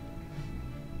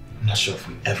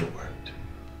ever worked.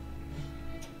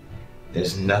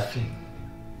 There's nothing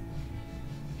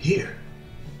here.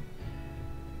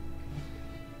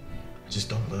 I just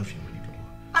don't love you anymore.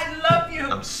 I love you.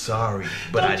 I'm sorry,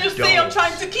 but I don't. Don't you see I'm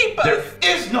trying to keep us? There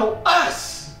is no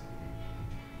us.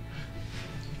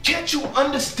 Can't you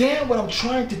understand what I'm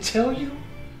trying to tell you?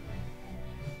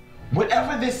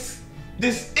 Whatever this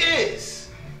is,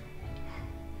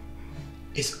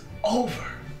 it's over.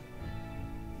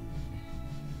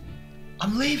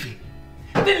 I'm leaving.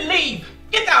 Then leave.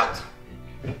 Get out.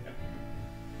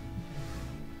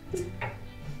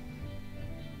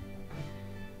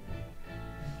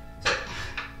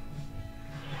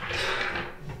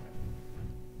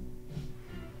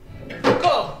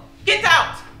 Go. Get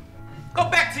out. Go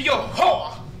back to your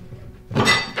whore.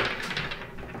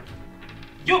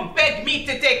 You begged me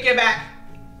to take you back.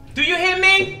 Do you hear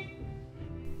me?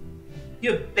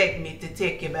 You begged me to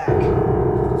take you back.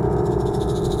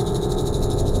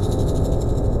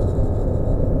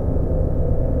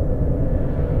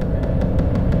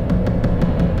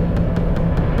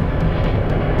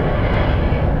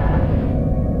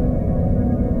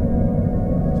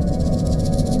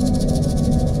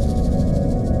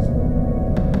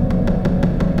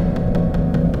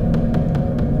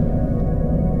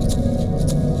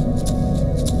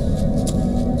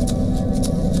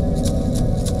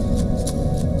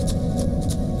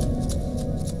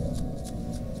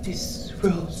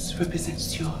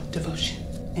 Represents your devotion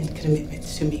and commitment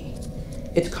to me.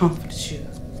 It comforts you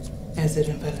as it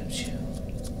envelops you.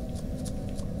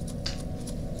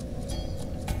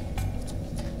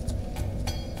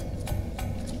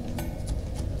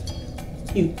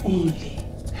 You only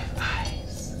have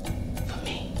eyes for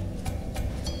me.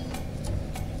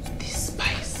 This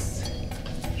spice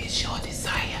is your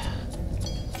desire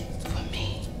for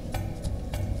me.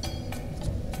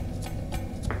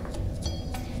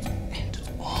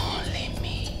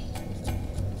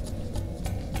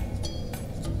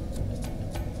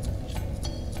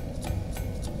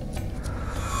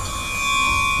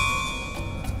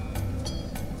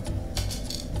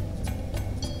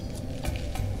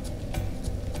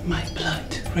 My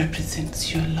blood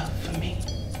represents your love for me.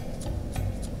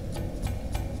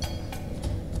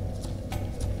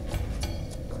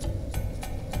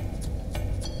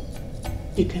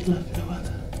 You can love no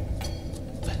other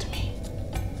but me.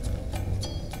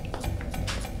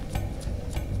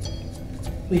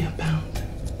 We are bound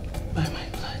by my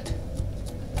blood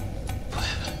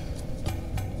forever.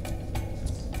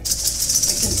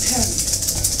 I can tell you,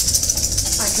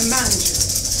 I command you,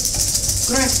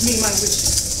 grant me my wishes.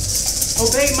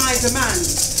 Obey my demand.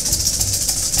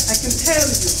 I can tell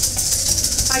you,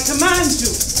 I command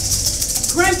you,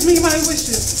 grant me my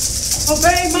wishes.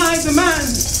 Obey my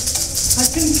demand. I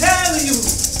can tell you,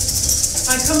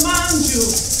 I command you,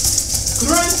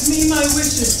 grant me my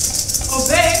wishes.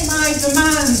 Obey my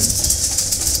demand.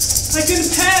 I can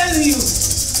tell you,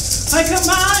 I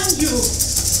command you,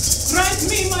 grant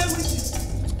me my wishes.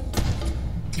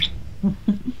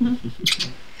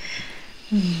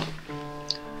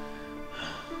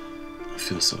 I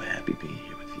feel so happy being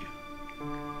here with you.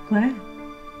 Glad.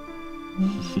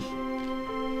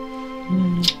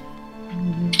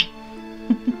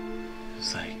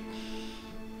 It's like,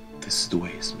 this is the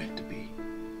way it's meant to be.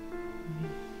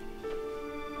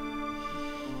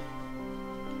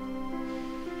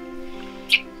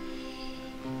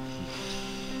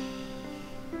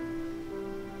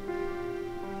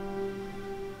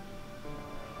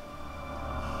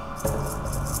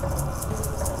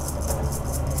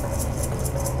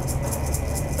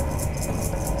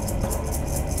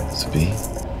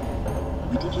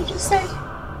 What did you just say?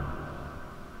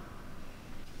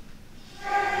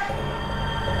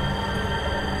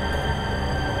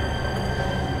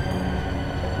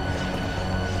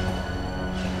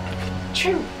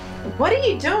 Trey, what are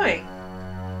you doing?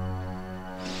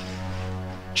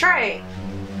 Trey,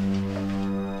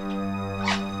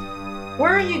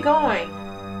 where are you going?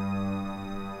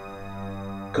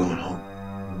 Going home.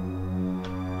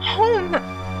 Home?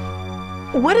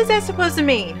 What is that supposed to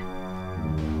mean?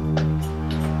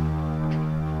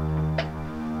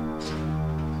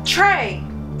 Trey!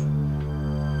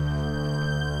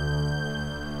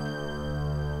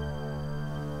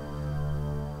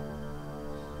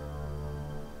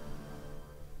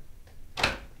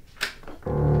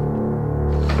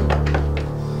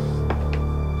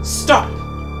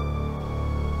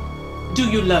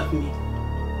 you love me?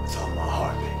 With all my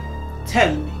heart, baby.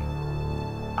 Tell me.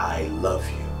 I love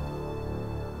you.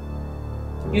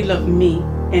 You love me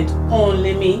and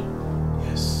only me?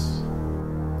 Yes.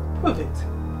 Prove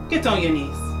it. Get on your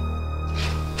knees.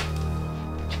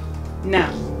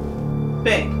 Now,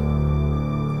 beg.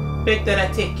 Beg that I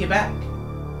take you back.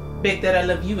 Beg that I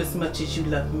love you as much as you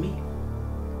love me.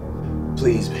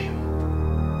 Please, baby.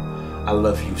 I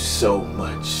love you so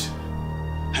much.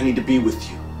 I need to be with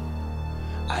you.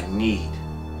 I need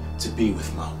to be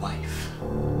with my wife.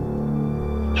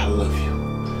 I love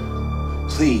you.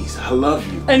 Please, I love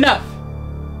you. Enough.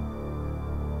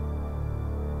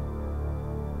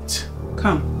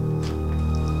 Come.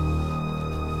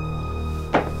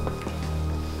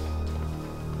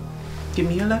 Give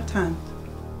me your left hand.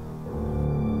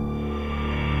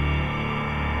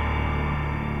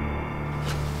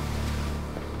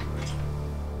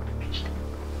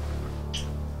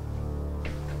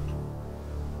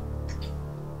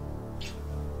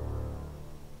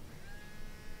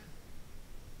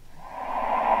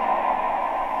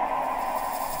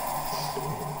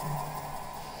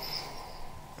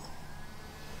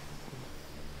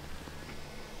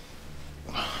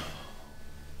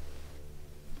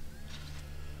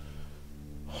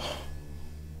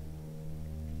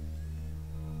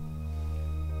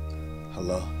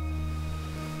 Hello?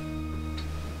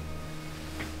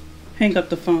 Hang up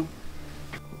the phone.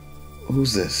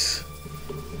 Who's this?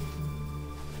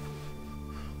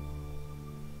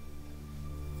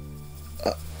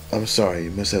 I'm sorry,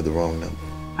 you must have the wrong number.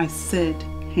 I said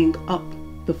hang up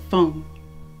the phone.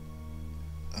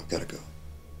 I've got to go.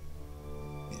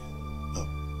 Yeah. Oh.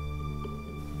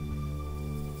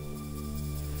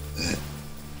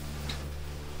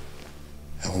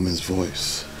 That woman's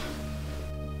voice.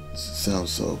 It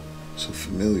sounds so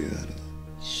familiar.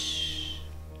 Shh.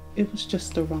 It was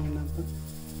just the wrong number.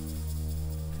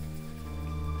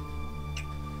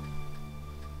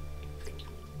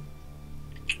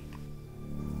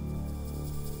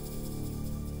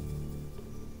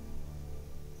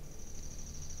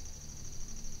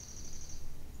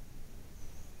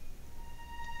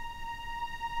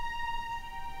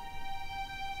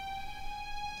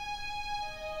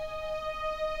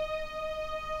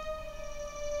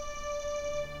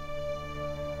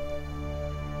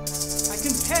 I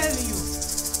compel you.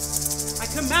 I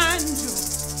command you.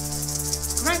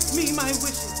 Grant me my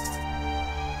wishes.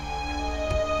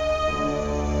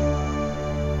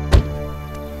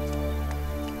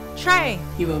 Trey!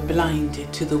 You are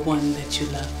blinded to the one that you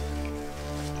love.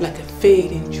 Like a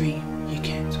fading dream, you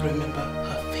can't remember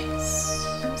her face.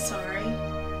 I'm sorry.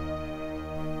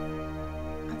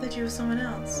 I thought you were someone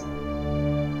else.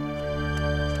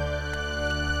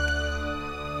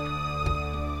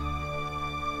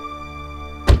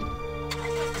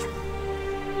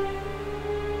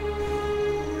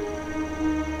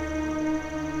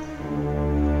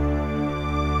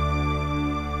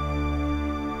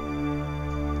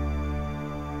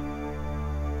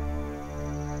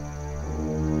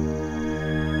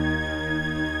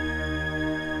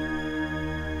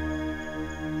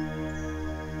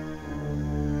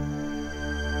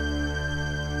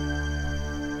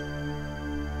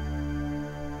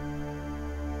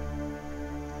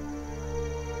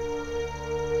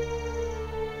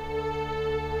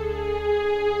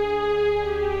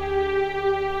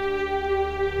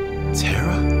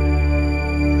 Tara?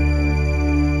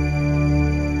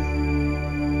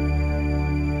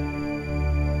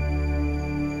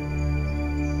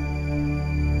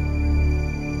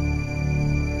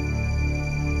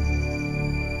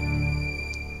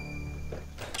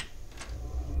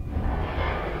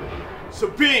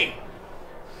 Sabine!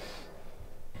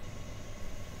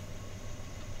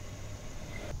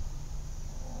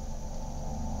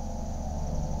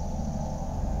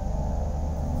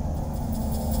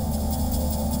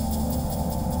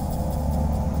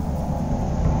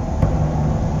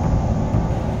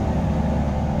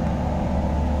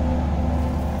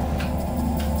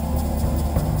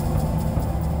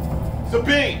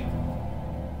 Sabine!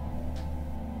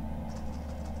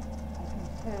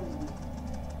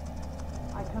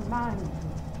 I command you.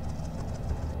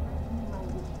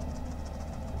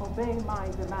 Obey my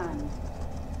demand.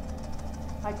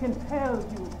 I compel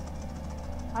you.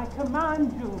 I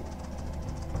command you.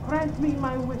 Grant me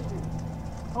my wishes.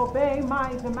 Obey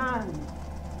my demand.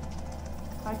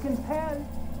 I compel.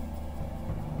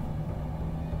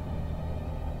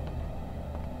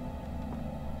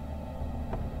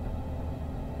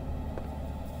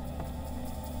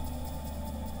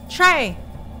 Trey!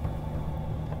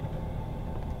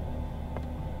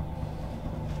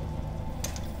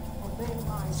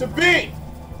 Sabine!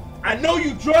 I know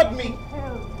you drugged me,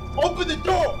 Open the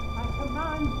door! I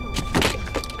command you.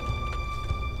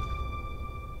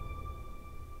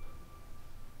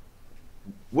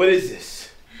 What is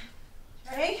this?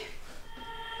 Hey?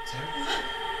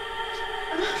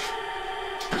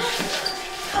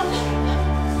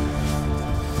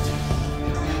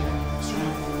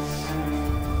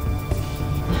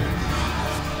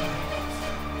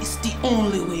 It's the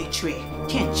only way, Trey.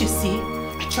 Can't you see?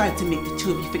 I tried to make the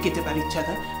two of you forget about each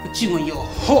other, but you and your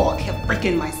whore kept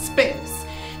breaking my spells,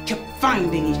 kept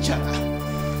finding each other.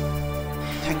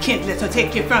 I can't let her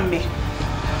take you from me.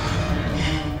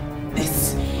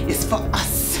 This is for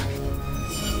us.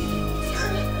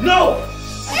 No!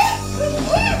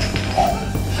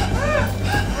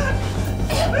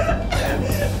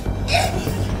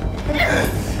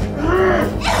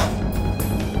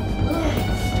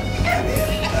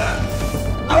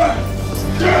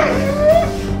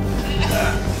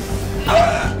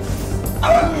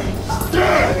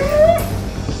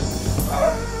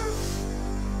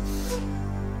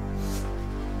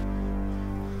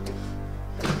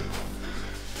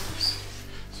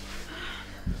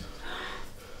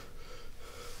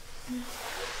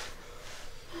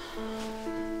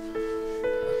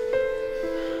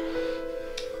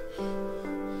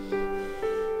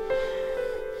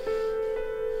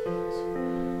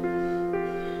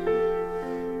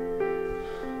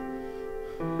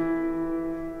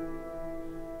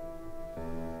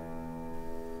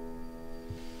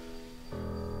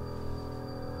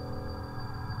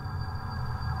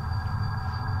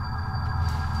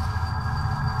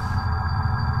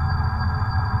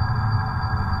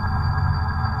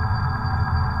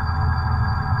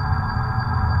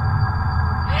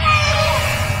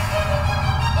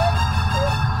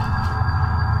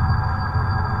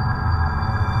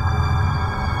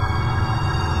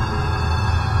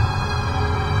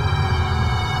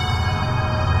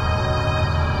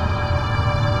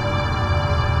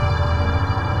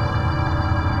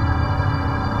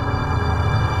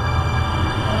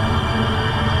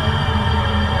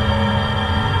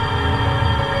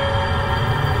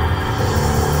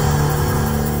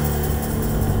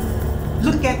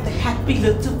 Look at the happy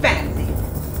little family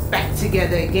back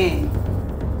together again.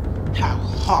 How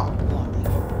heartwarming.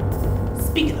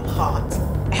 Speaking of heart,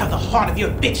 I have the heart of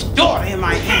your bitch daughter in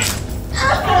my hand.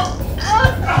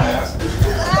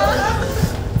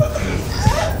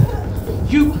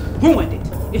 You ruined it.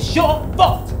 It's your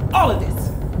fault. All of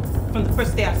this. From the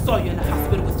first day I saw you in the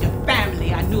hospital with your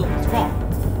family, I knew it was wrong.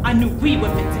 I knew we were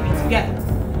meant to be together.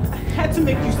 I had to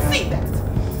make you see that.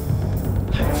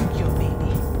 I took your baby.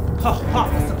 Her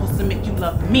heart was supposed to make you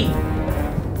love me.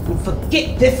 Don't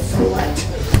forget this slut.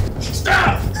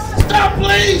 Stop! Stop,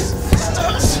 please!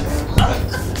 Stop!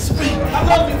 I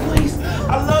love you, please!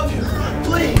 I love you!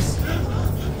 Please!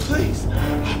 Please! I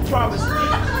promise.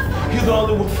 You're the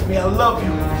only one for me. I love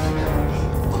you.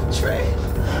 Oh, Trey.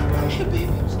 I'm here,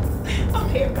 baby. I'm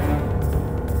here.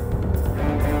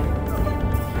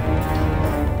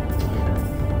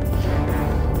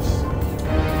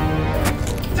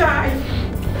 Die,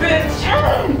 bitch!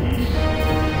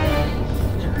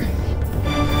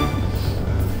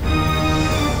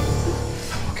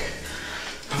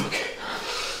 I'm okay.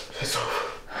 It's over.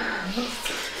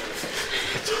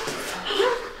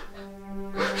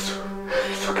 It's over.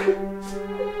 It's okay.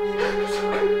 It's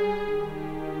okay.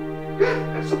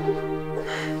 It's over.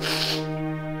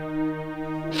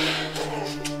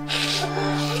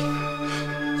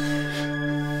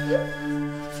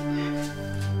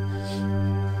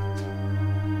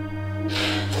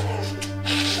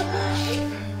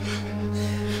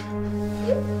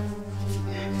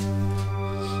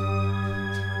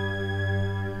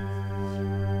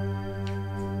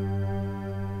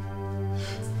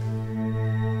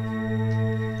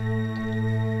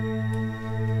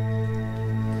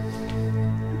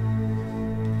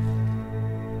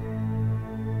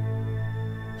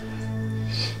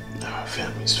 Our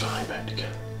family's finally back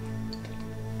together.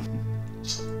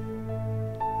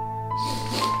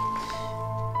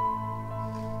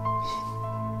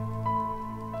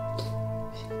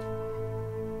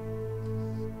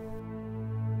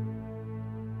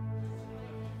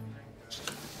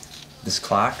 This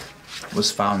clock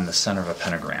was found in the center of a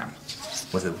pentagram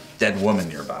with a dead woman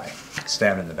nearby,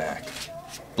 stabbed in the back.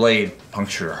 Blade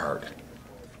punctured her heart.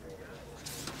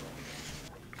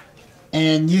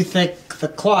 And you think the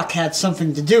clock had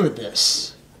something to do with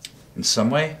this? In some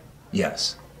way,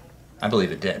 yes. I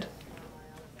believe it did.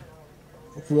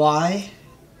 Why?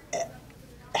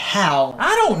 How?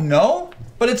 I don't know,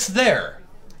 but it's there.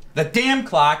 The damn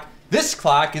clock, this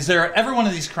clock, is there at every one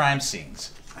of these crime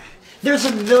scenes. There's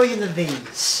a million of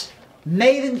these.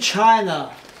 Made in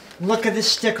China. Look at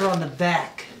this sticker on the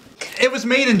back. It was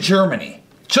made in Germany,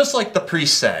 just like the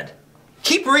priest said.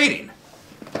 Keep reading.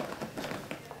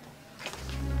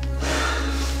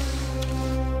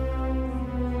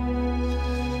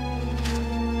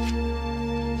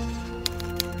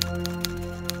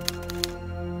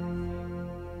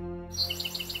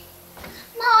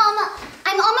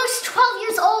 I'm almost 12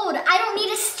 years old. I don't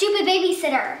need a stupid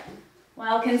babysitter.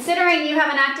 Well, considering you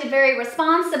haven't acted very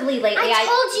responsibly lately, I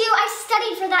told you I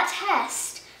studied for that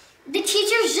test. The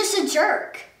teacher's just a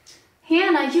jerk.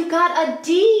 Hannah, you got a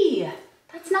D.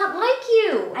 That's not like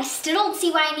you. I still don't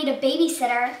see why I need a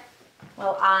babysitter.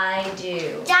 Well, I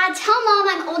do. Dad, tell Mom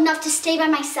I'm old enough to stay by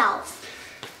myself.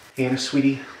 Hannah,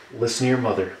 sweetie, listen to your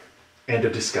mother. End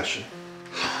of discussion.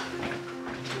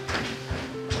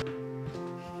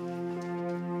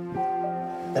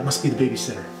 That must be the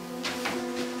babysitter.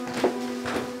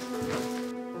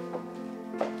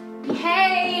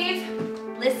 Behave.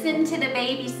 Listen to the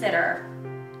babysitter.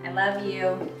 I love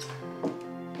you.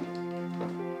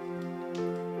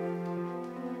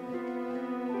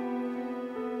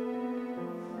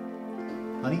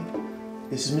 Honey,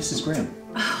 this is Mrs. Graham.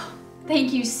 Oh,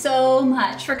 thank you so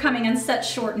much for coming on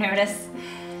such short notice.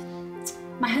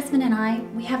 My husband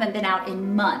and we haven't been out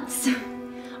in months.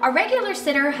 Our regular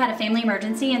sitter had a family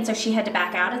emergency, and so she had to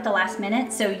back out at the last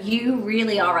minute, so you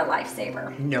really are a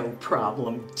lifesaver. No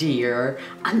problem, dear.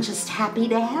 I'm just happy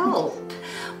to help.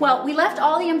 Well, we left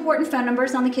all the important phone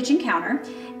numbers on the kitchen counter,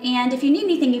 and if you need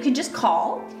anything, you can just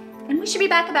call, and we should be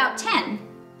back about 10.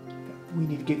 We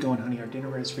need to get going, honey. Our dinner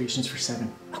reservation's for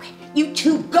 7. Okay, you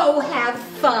two go have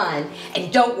fun.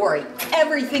 And don't worry,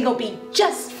 everything will be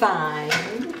just fine.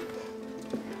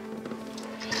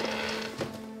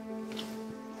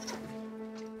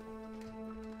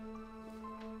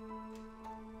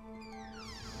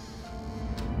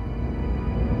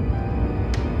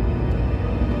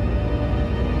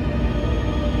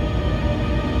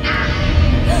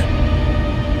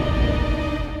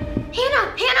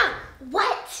 Hannah!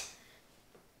 What?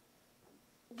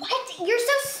 What? You're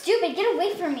so stupid. Get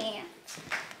away from me.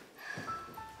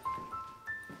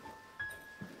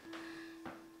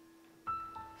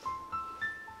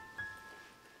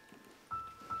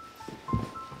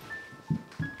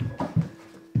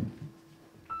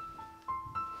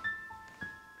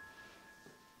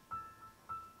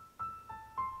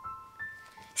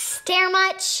 Stare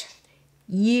much?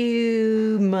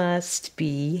 You must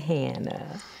be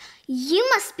Hannah. You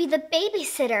must be the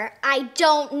babysitter I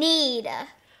don't need.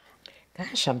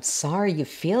 Gosh, I'm sorry you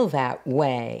feel that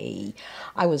way.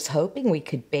 I was hoping we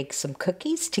could bake some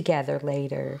cookies together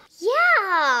later.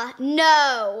 Yeah,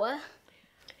 no.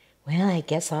 Well, I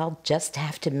guess I'll just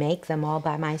have to make them all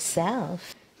by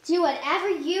myself. Do whatever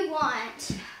you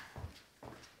want.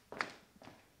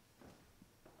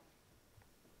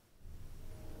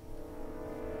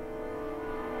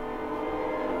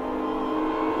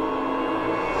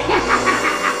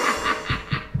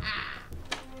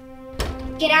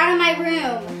 Get out of my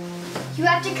room. You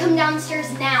have to come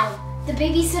downstairs now. The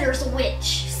babysitter's a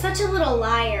witch. Such a little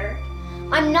liar.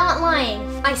 I'm not lying,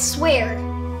 I swear.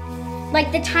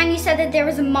 Like the time you said that there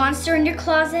was a monster in your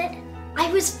closet?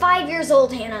 I was 5 years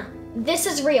old, Hannah. This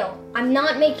is real. I'm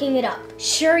not making it up.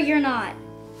 Sure you're not.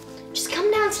 Just come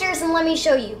downstairs and let me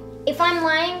show you. If I'm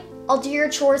lying, I'll do your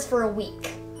chores for a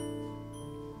week.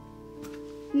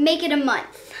 Make it a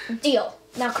month. Deal.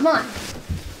 Now come on.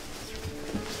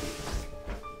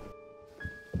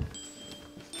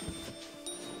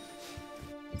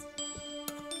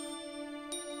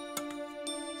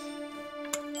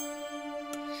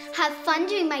 Have fun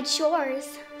doing my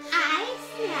chores. I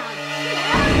smell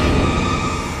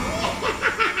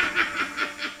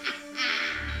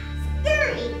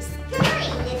scurry,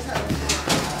 little.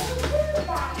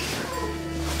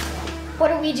 What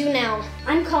do we do now?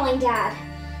 I'm calling Dad.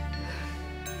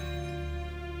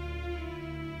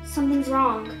 Something's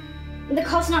wrong. The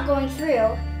call's not going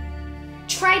through.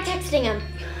 Try texting him.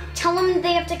 Tell him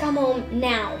they have to come home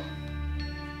now.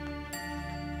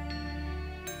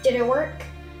 Did it work?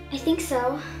 I think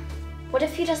so. What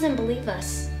if he doesn't believe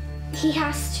us? He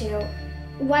has to.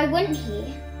 Why wouldn't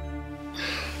he?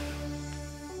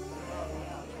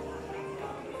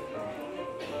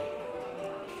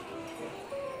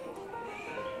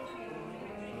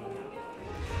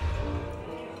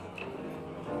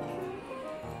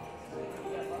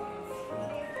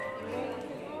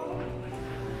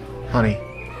 Honey,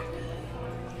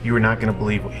 you are not going to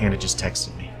believe what Hannah just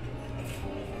texted me.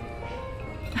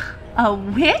 A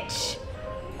witch?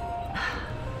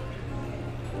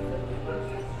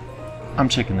 I'm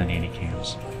checking the nanny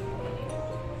cams.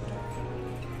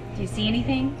 Do you see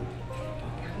anything?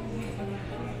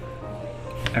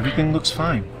 Everything looks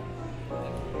fine.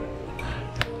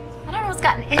 I don't know what's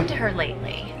gotten into her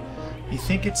lately. You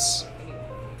think it's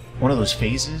one of those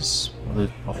phases?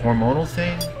 A hormonal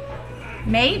thing?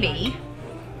 Maybe.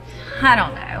 I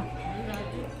don't know.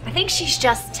 I think she's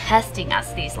just testing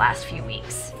us these last few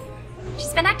weeks.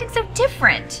 She's been acting so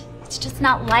different. It's just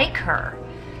not like her.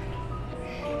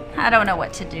 I don't know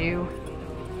what to do.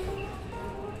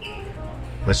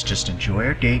 Let's just enjoy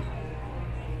our date,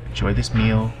 enjoy this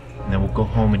meal, and then we'll go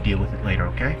home and deal with it later,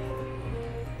 okay?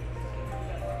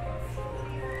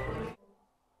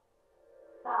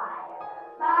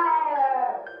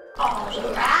 All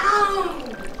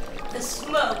around, the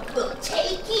smoke will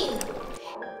take you,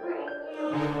 bring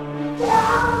you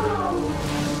down.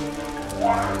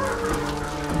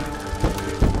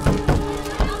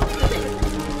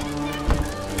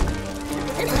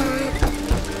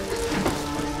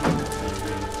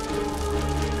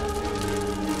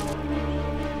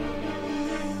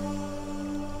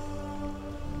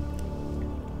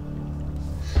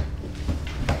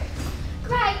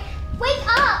 Greg, wake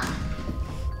up!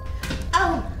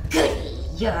 Oh, goody,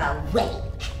 you're awake.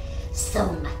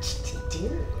 So much to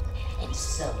do, and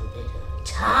so little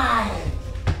time.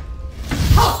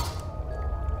 Halt!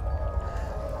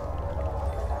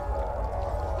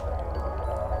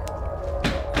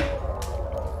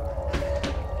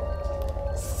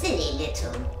 Silly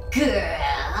little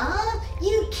girl,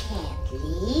 you can't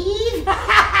leave.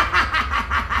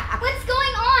 What's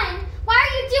going on? Why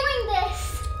are you doing this?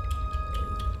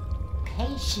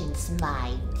 Patience, my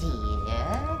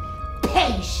dear.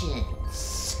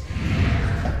 Patience.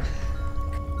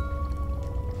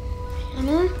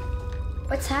 Anna?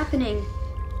 What's happening?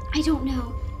 I don't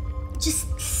know.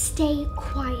 Just stay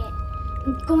quiet.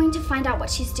 I'm going to find out what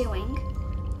she's doing.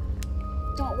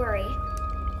 Don't worry.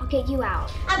 I'll get you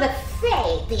out. I'm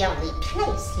afraid the only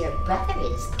place your brother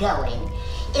is going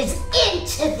is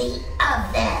into the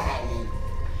oven.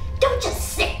 Don't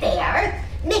just sit there.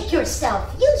 Make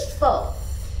yourself useful.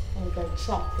 And go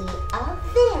check the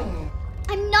oven.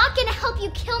 I'm not gonna help you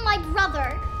kill my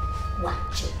brother.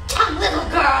 Watch your tongue, little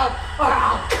girl, or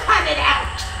I'll cut it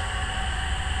out.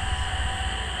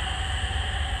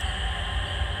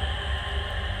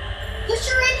 Push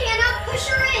her in, Hannah. Push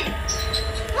her in.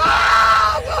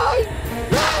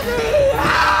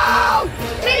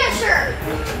 Finish her.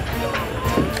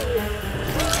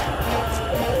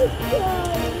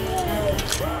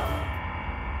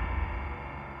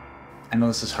 I know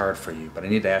this is hard for you, but I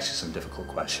need to ask you some difficult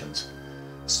questions.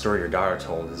 The story your daughter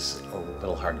told is a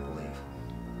little hard to believe.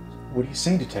 What are you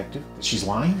saying, Detective? That she's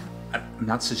lying? I'm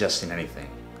not suggesting anything.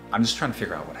 I'm just trying to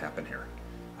figure out what happened here.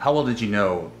 How well did you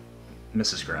know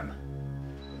Mrs. Grimm?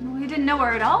 We didn't know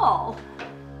her at all.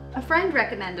 A friend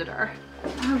recommended her.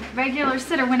 Her regular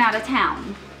sitter went out of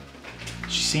town.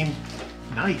 She seemed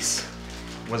nice.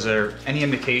 Was there any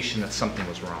indication that something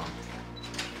was wrong?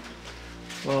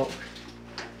 Well,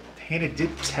 Hannah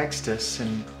did text us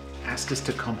and asked us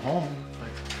to come home, but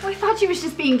We thought she was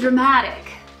just being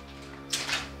dramatic.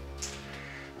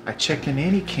 I checked the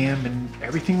nanny cam and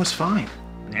everything was fine.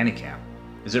 Nanny cam?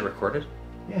 Is it recorded?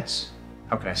 Yes.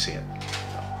 How can I see it?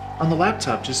 On the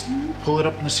laptop, just pull it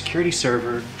up on the security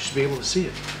server. You should be able to see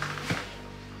it.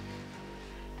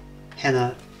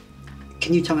 Hannah,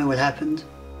 can you tell me what happened?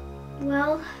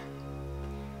 Well,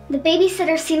 the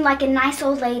babysitter seemed like a nice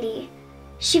old lady.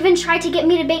 She even tried to get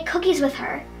me to bake cookies with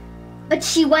her. But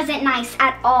she wasn't nice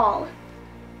at all.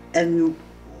 And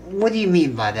what do you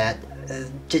mean by that?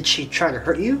 Did she try to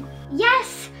hurt you?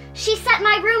 Yes! She set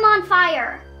my room on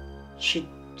fire! She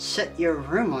set your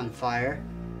room on fire?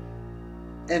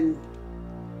 And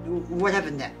what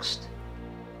happened next?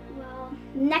 Well,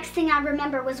 next thing I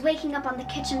remember was waking up on the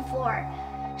kitchen floor.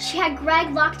 She had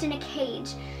Greg locked in a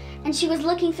cage, and she was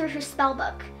looking through her spell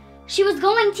book. She was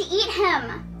going to eat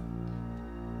him!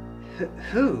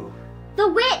 Who? The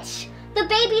witch! The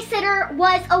babysitter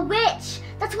was a witch!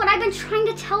 That's what I've been trying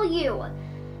to tell you.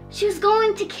 She was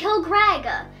going to kill Greg.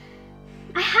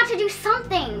 I had to do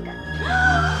something.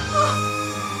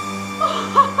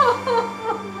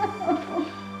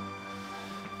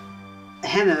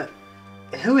 Hannah,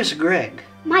 who is Greg?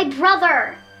 My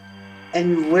brother.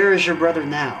 And where is your brother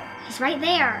now? He's right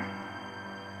there.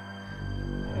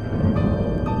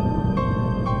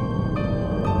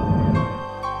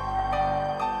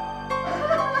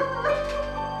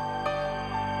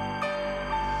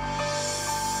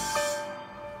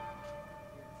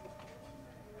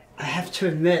 I have to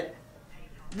admit,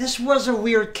 this was a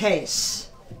weird case.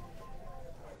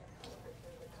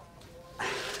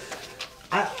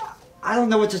 I don't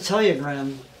know what to tell you,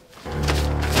 Graham.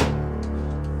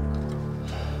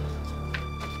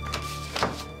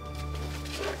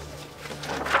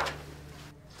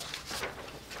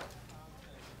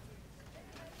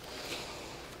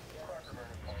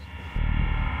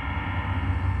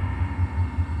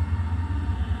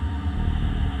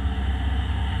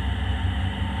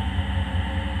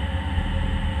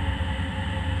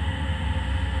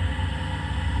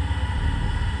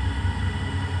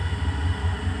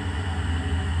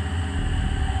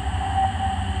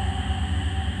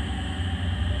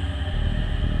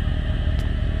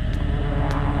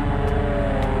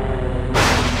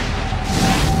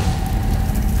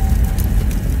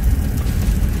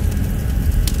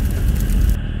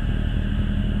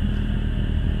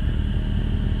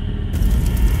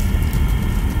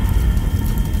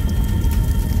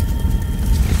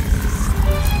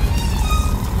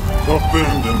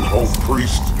 Oh,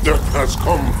 priest, death has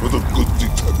come for the good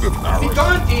Detective Harris. Be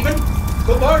gone, demon!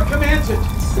 The Lord commands it!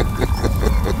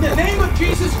 In the name of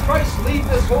Jesus Christ, leave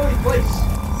this holy place!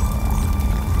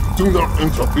 Do not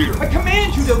interfere. I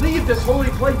command you to leave this holy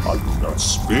place! I do not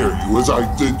spare you as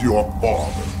I did your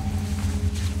father.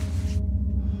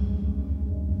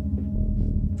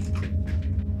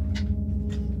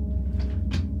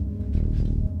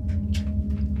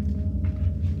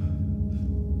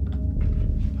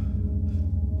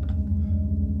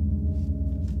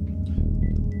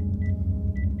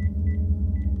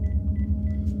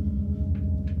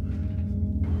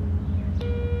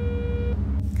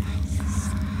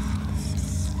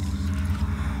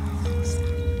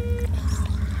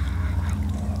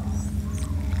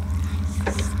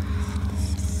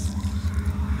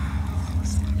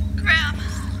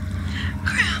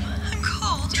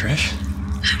 Trish?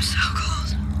 I'm so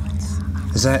cold.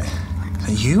 Is that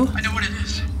you? I know what it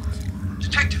is.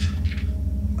 Detective.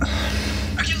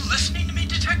 Are you listening to me,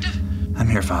 Detective? I'm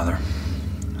here, Father.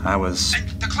 I was... And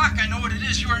the clock, I know what it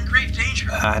is. You are in grave danger.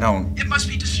 I don't... It must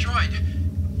be destroyed.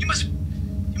 You must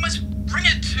bring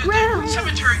it to the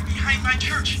cemetery behind my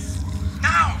church.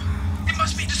 Now! It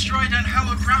must be destroyed on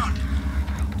hallowed ground.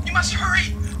 You must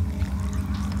hurry!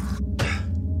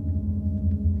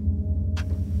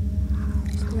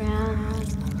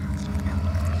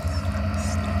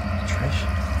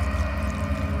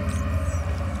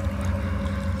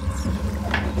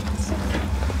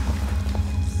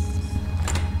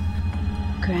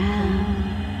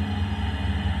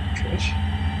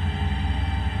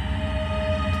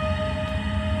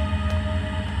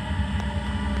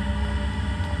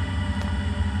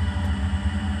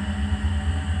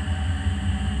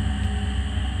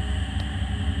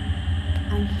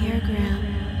 I'm here, Graham.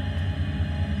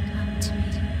 Come to me.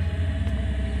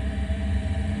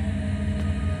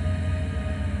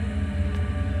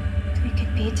 We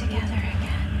could be together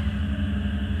again.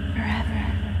 Forever.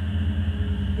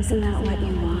 Isn't that what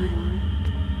you want?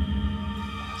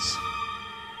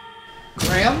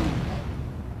 Graham?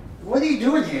 What are you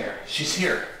doing here? She's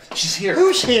here. She's here.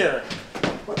 Who's here?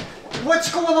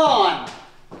 What's going on?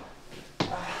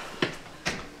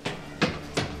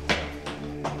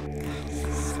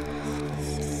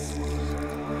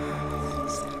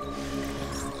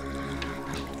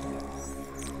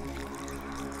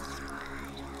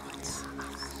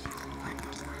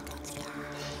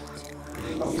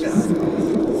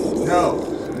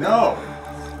 No.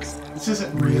 This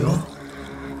isn't real.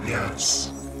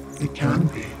 Yes, it can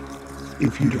be.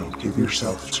 If you don't give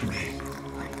yourself to me.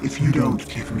 If you don't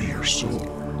give me your soul.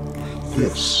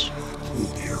 This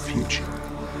will be your future.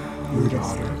 Your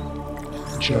daughter,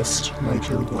 just like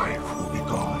your wife, will be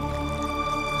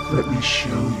gone. Let me show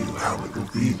you how it will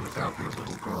be without your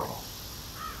little girl.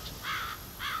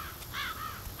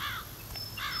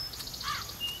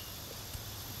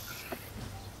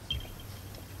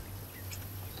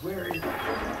 Where is it?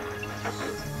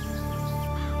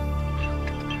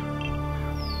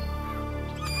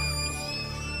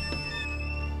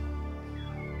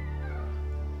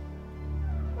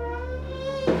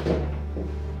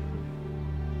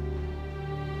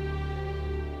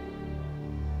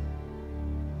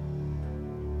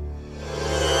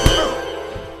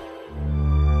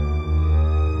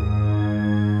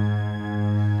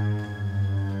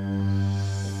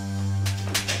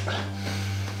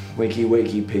 Wakey,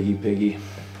 wakey, piggy, piggy.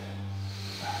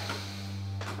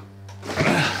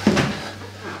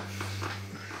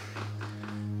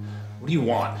 What do you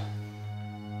want?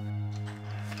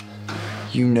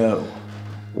 You know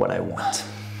what I want.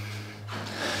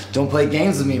 Don't play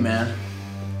games with me, man.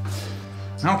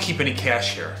 I don't keep any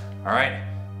cash here, all right?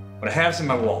 What I have is in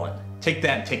my wallet. Take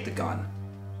that and take the gun.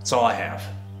 That's all I have.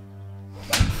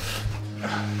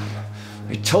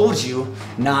 I told you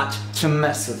not to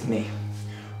mess with me.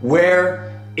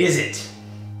 Where is it?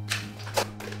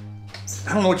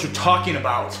 I don't know what you're talking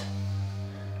about.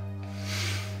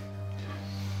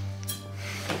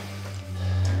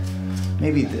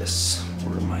 Maybe this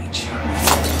will remind you.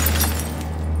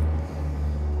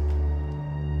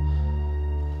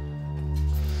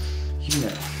 You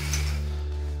know,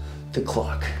 the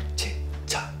clock. Tick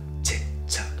tock, tick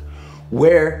tock.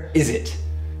 Where is it?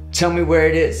 Tell me where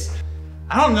it is.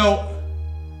 I don't know.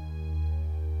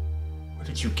 Where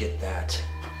did you get that?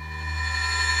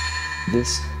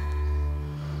 This?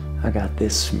 I got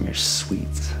this from your sweet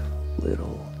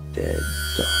little dead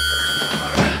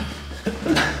daughter.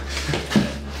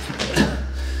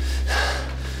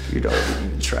 Your daughter didn't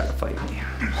even try to fight me.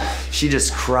 She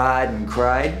just cried and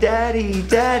cried, "Daddy,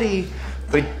 Daddy."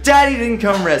 But Daddy didn't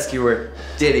come rescue her,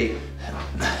 did he?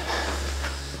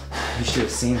 You should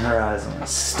have seen her eyes when I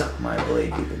stuck my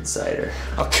blade deep inside her.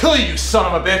 I'll kill you, son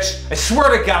of a bitch! I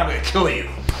swear to God I'm gonna kill you!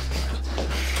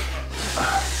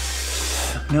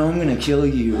 No, I'm gonna kill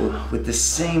you with the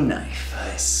same knife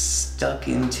I stuck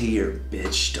into your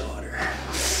bitch daughter.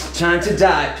 Time to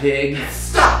die, pig.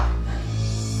 Stop!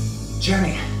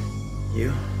 Jenny.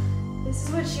 You? This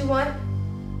is what you want?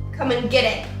 Come and get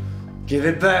it. Give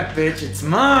it back, bitch. It's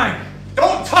mine!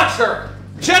 Don't touch her!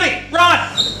 Jenny,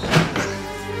 run!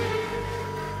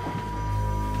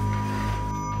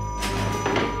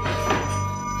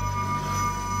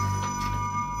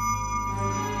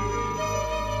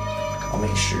 I'll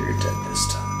make sure you're dead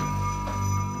this time.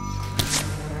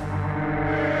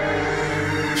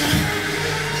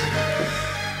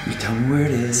 You tell me where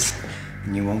it is,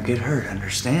 and you won't get hurt,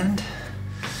 understand?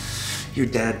 Your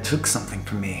dad took something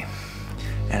from me,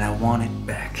 and I want it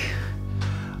back.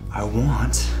 I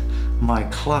want my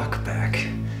clock back.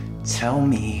 Tell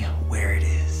me where it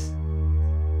is.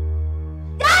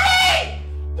 Daddy!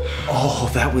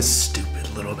 Oh, that was stupid,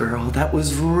 little girl. That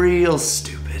was real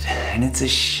stupid, and it's a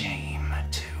shame.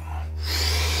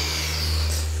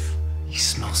 You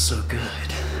smell so good.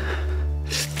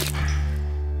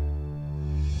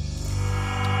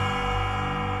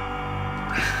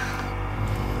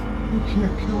 You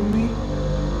can't kill me.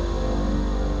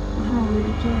 I'm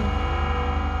already dead.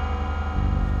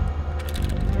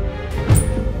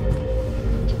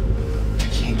 I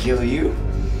can't kill you,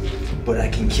 but I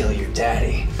can kill your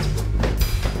daddy.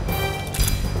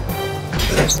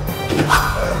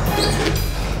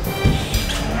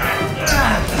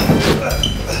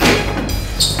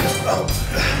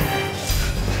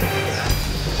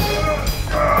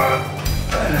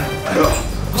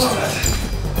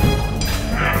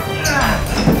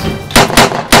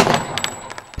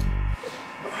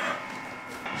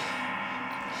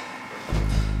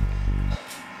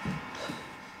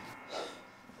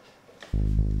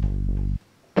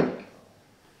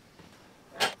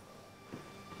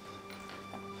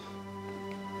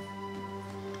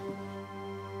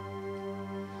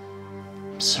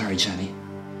 Sorry, Jenny.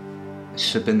 I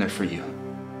should have been there for you.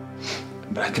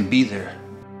 But I can be there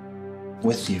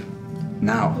with you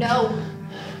now. No.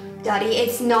 Daddy,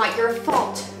 it's not your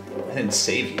fault. I didn't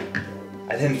save you.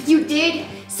 I didn't. You did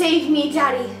save me,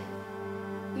 Daddy.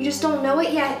 You just don't know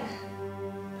it yet.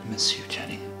 I miss you,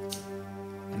 Jenny.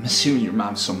 I miss you and your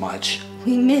mom so much.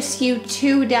 We miss you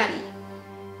too, Daddy.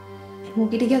 And we'll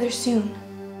be together soon.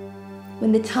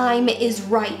 When the time is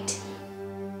right.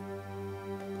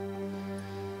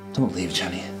 Don't leave,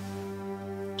 Jenny.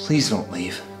 Please don't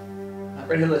leave. I'm not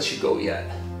ready to let you go yet.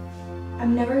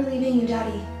 I'm never leaving you,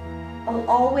 Daddy. I'll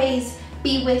always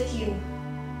be with you.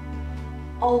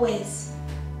 Always.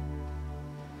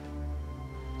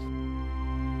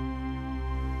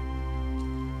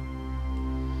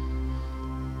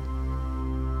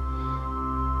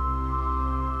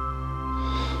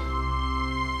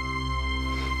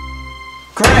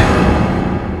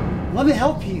 Graham! Let me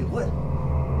help you. What?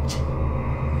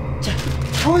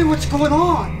 Tell me what's going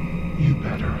on. You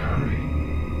better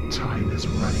hurry. Time is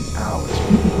running out.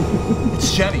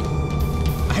 It's Jenny.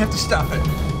 I have to stop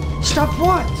it. Stop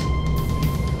what?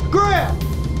 Graham!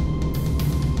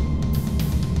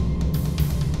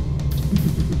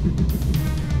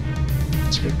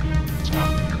 Tick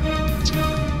tock, tick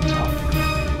tock.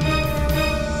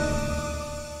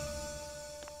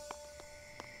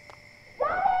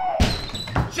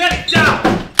 Jenny, down!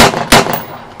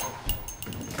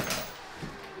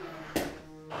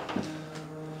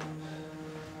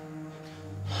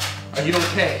 Are you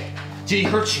okay? Did he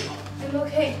hurt you? I'm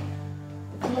okay.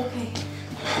 I'm okay.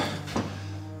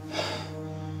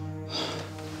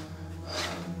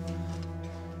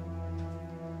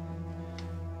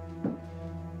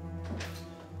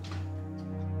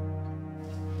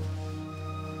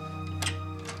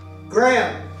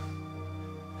 Graham!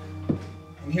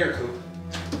 I'm here, Coop.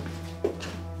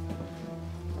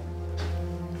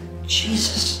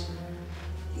 Jesus.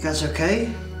 You guys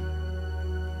okay?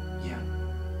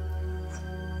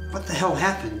 What the hell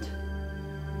happened?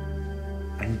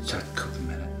 I need to talk to Coop a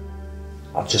minute.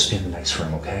 I'll just be in the next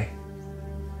room, okay?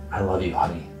 I love you,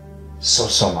 honey. So,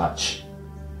 so much.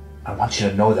 I want you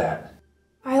to know that.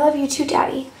 I love you too,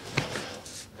 Daddy.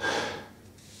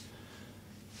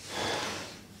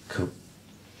 Coop.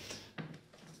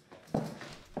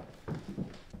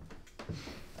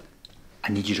 I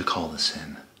need you to call this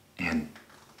in and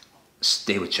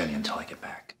stay with Jenny until I get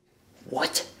back.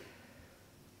 What?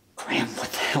 Graham, what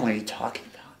the hell are you talking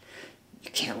about? You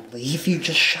can't leave. You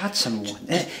just shot someone.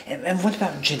 And what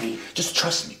about Jenny? Just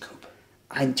trust me, Coop.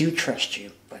 I do trust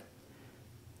you, but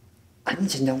I need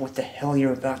to know what the hell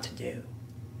you're about to do.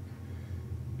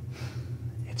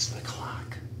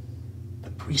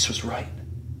 priest was right.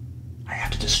 I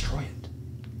have to destroy it.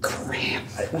 Graham.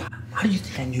 How do you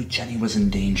think I knew Jenny was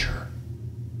in danger?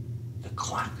 The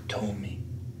clock told me.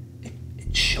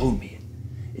 It showed me.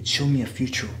 It showed me a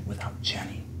future without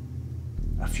Jenny.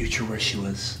 A future where she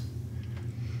was...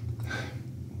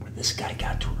 where this guy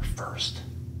got to her first.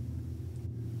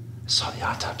 I saw the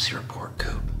autopsy report,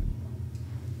 Coop.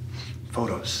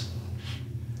 Photos.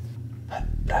 But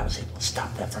I was able to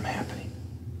stop that from happening.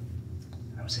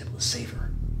 I was able to save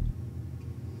her.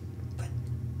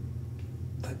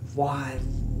 But why?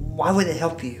 Why would it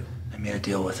help you? I made a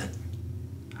deal with it.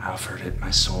 I offered it my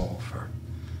soul for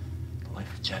the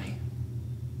life of Jenny.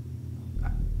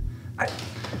 I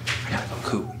gotta go,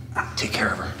 Coop. Take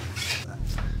care of her.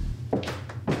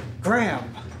 Graham!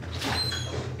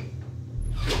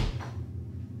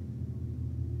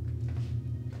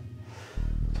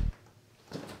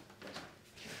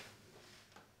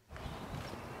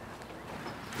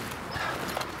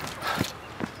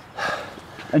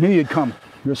 I knew you'd come.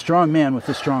 You're a strong man with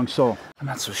a strong soul. I'm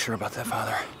not so sure about that,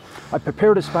 Father. I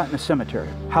prepared a spot in the cemetery,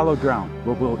 hallowed ground,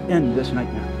 where we'll end this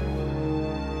nightmare.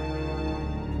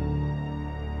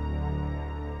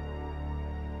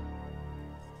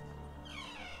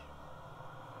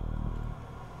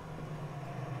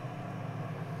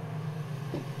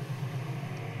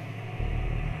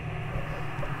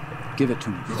 Give it to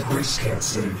me. The priest can't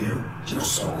save you. Your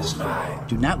soul is mine.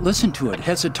 Do not listen to it. It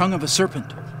has the tongue of a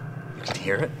serpent. You can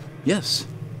hear it? Yes.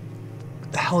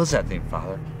 What the hell is that thing,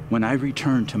 Father? When I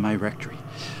returned to my rectory,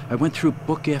 I went through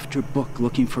book after book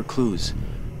looking for clues.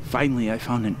 Finally, I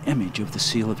found an image of the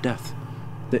seal of death.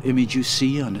 The image you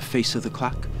see on the face of the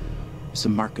clock is the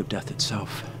mark of death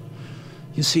itself.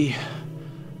 You see,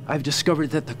 I've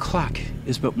discovered that the clock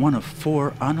is but one of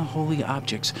 4 unholy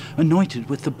objects anointed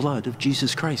with the blood of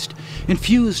Jesus Christ,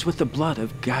 infused with the blood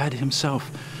of God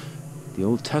Himself. The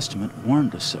Old Testament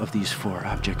warned us of these 4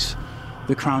 objects.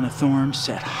 The crown of thorns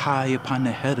sat high upon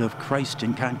the head of Christ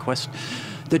in conquest.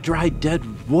 The dry,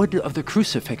 dead wood of the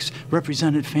crucifix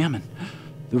represented famine.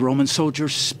 The Roman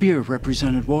soldier's spear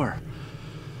represented war.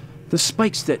 The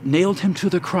spikes that nailed him to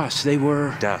the cross, they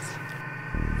were... death.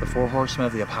 The 4 horsemen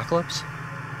of the apocalypse?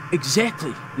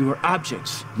 Exactly. They were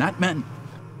objects, not men.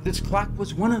 This clock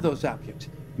was one of those objects,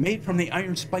 made from the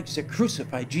iron spikes that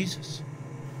crucified Jesus.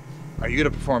 Are you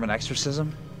going to perform an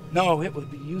exorcism? No, it would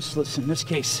be useless in this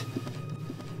case.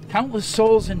 Countless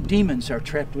souls and demons are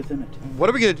trapped within it. What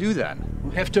are we going to do then?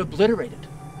 We'll have to obliterate it.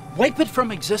 Wipe it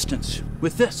from existence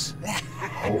with this.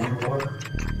 Holy water?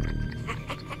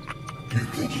 You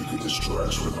think you could destroy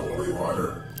us with holy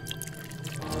water?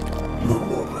 You're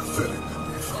more pathetic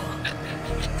than we thought.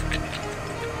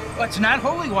 Well, it's not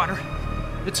holy water.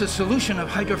 It's a solution of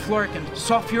hydrofluoric and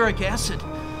sulfuric acid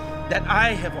that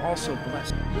I have also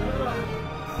blessed.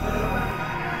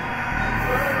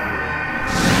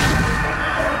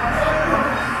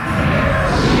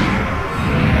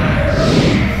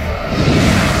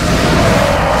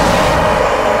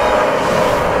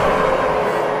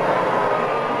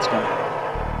 It's gone.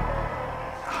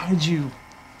 How did you...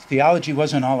 Theology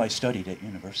wasn't all I studied at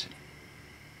university.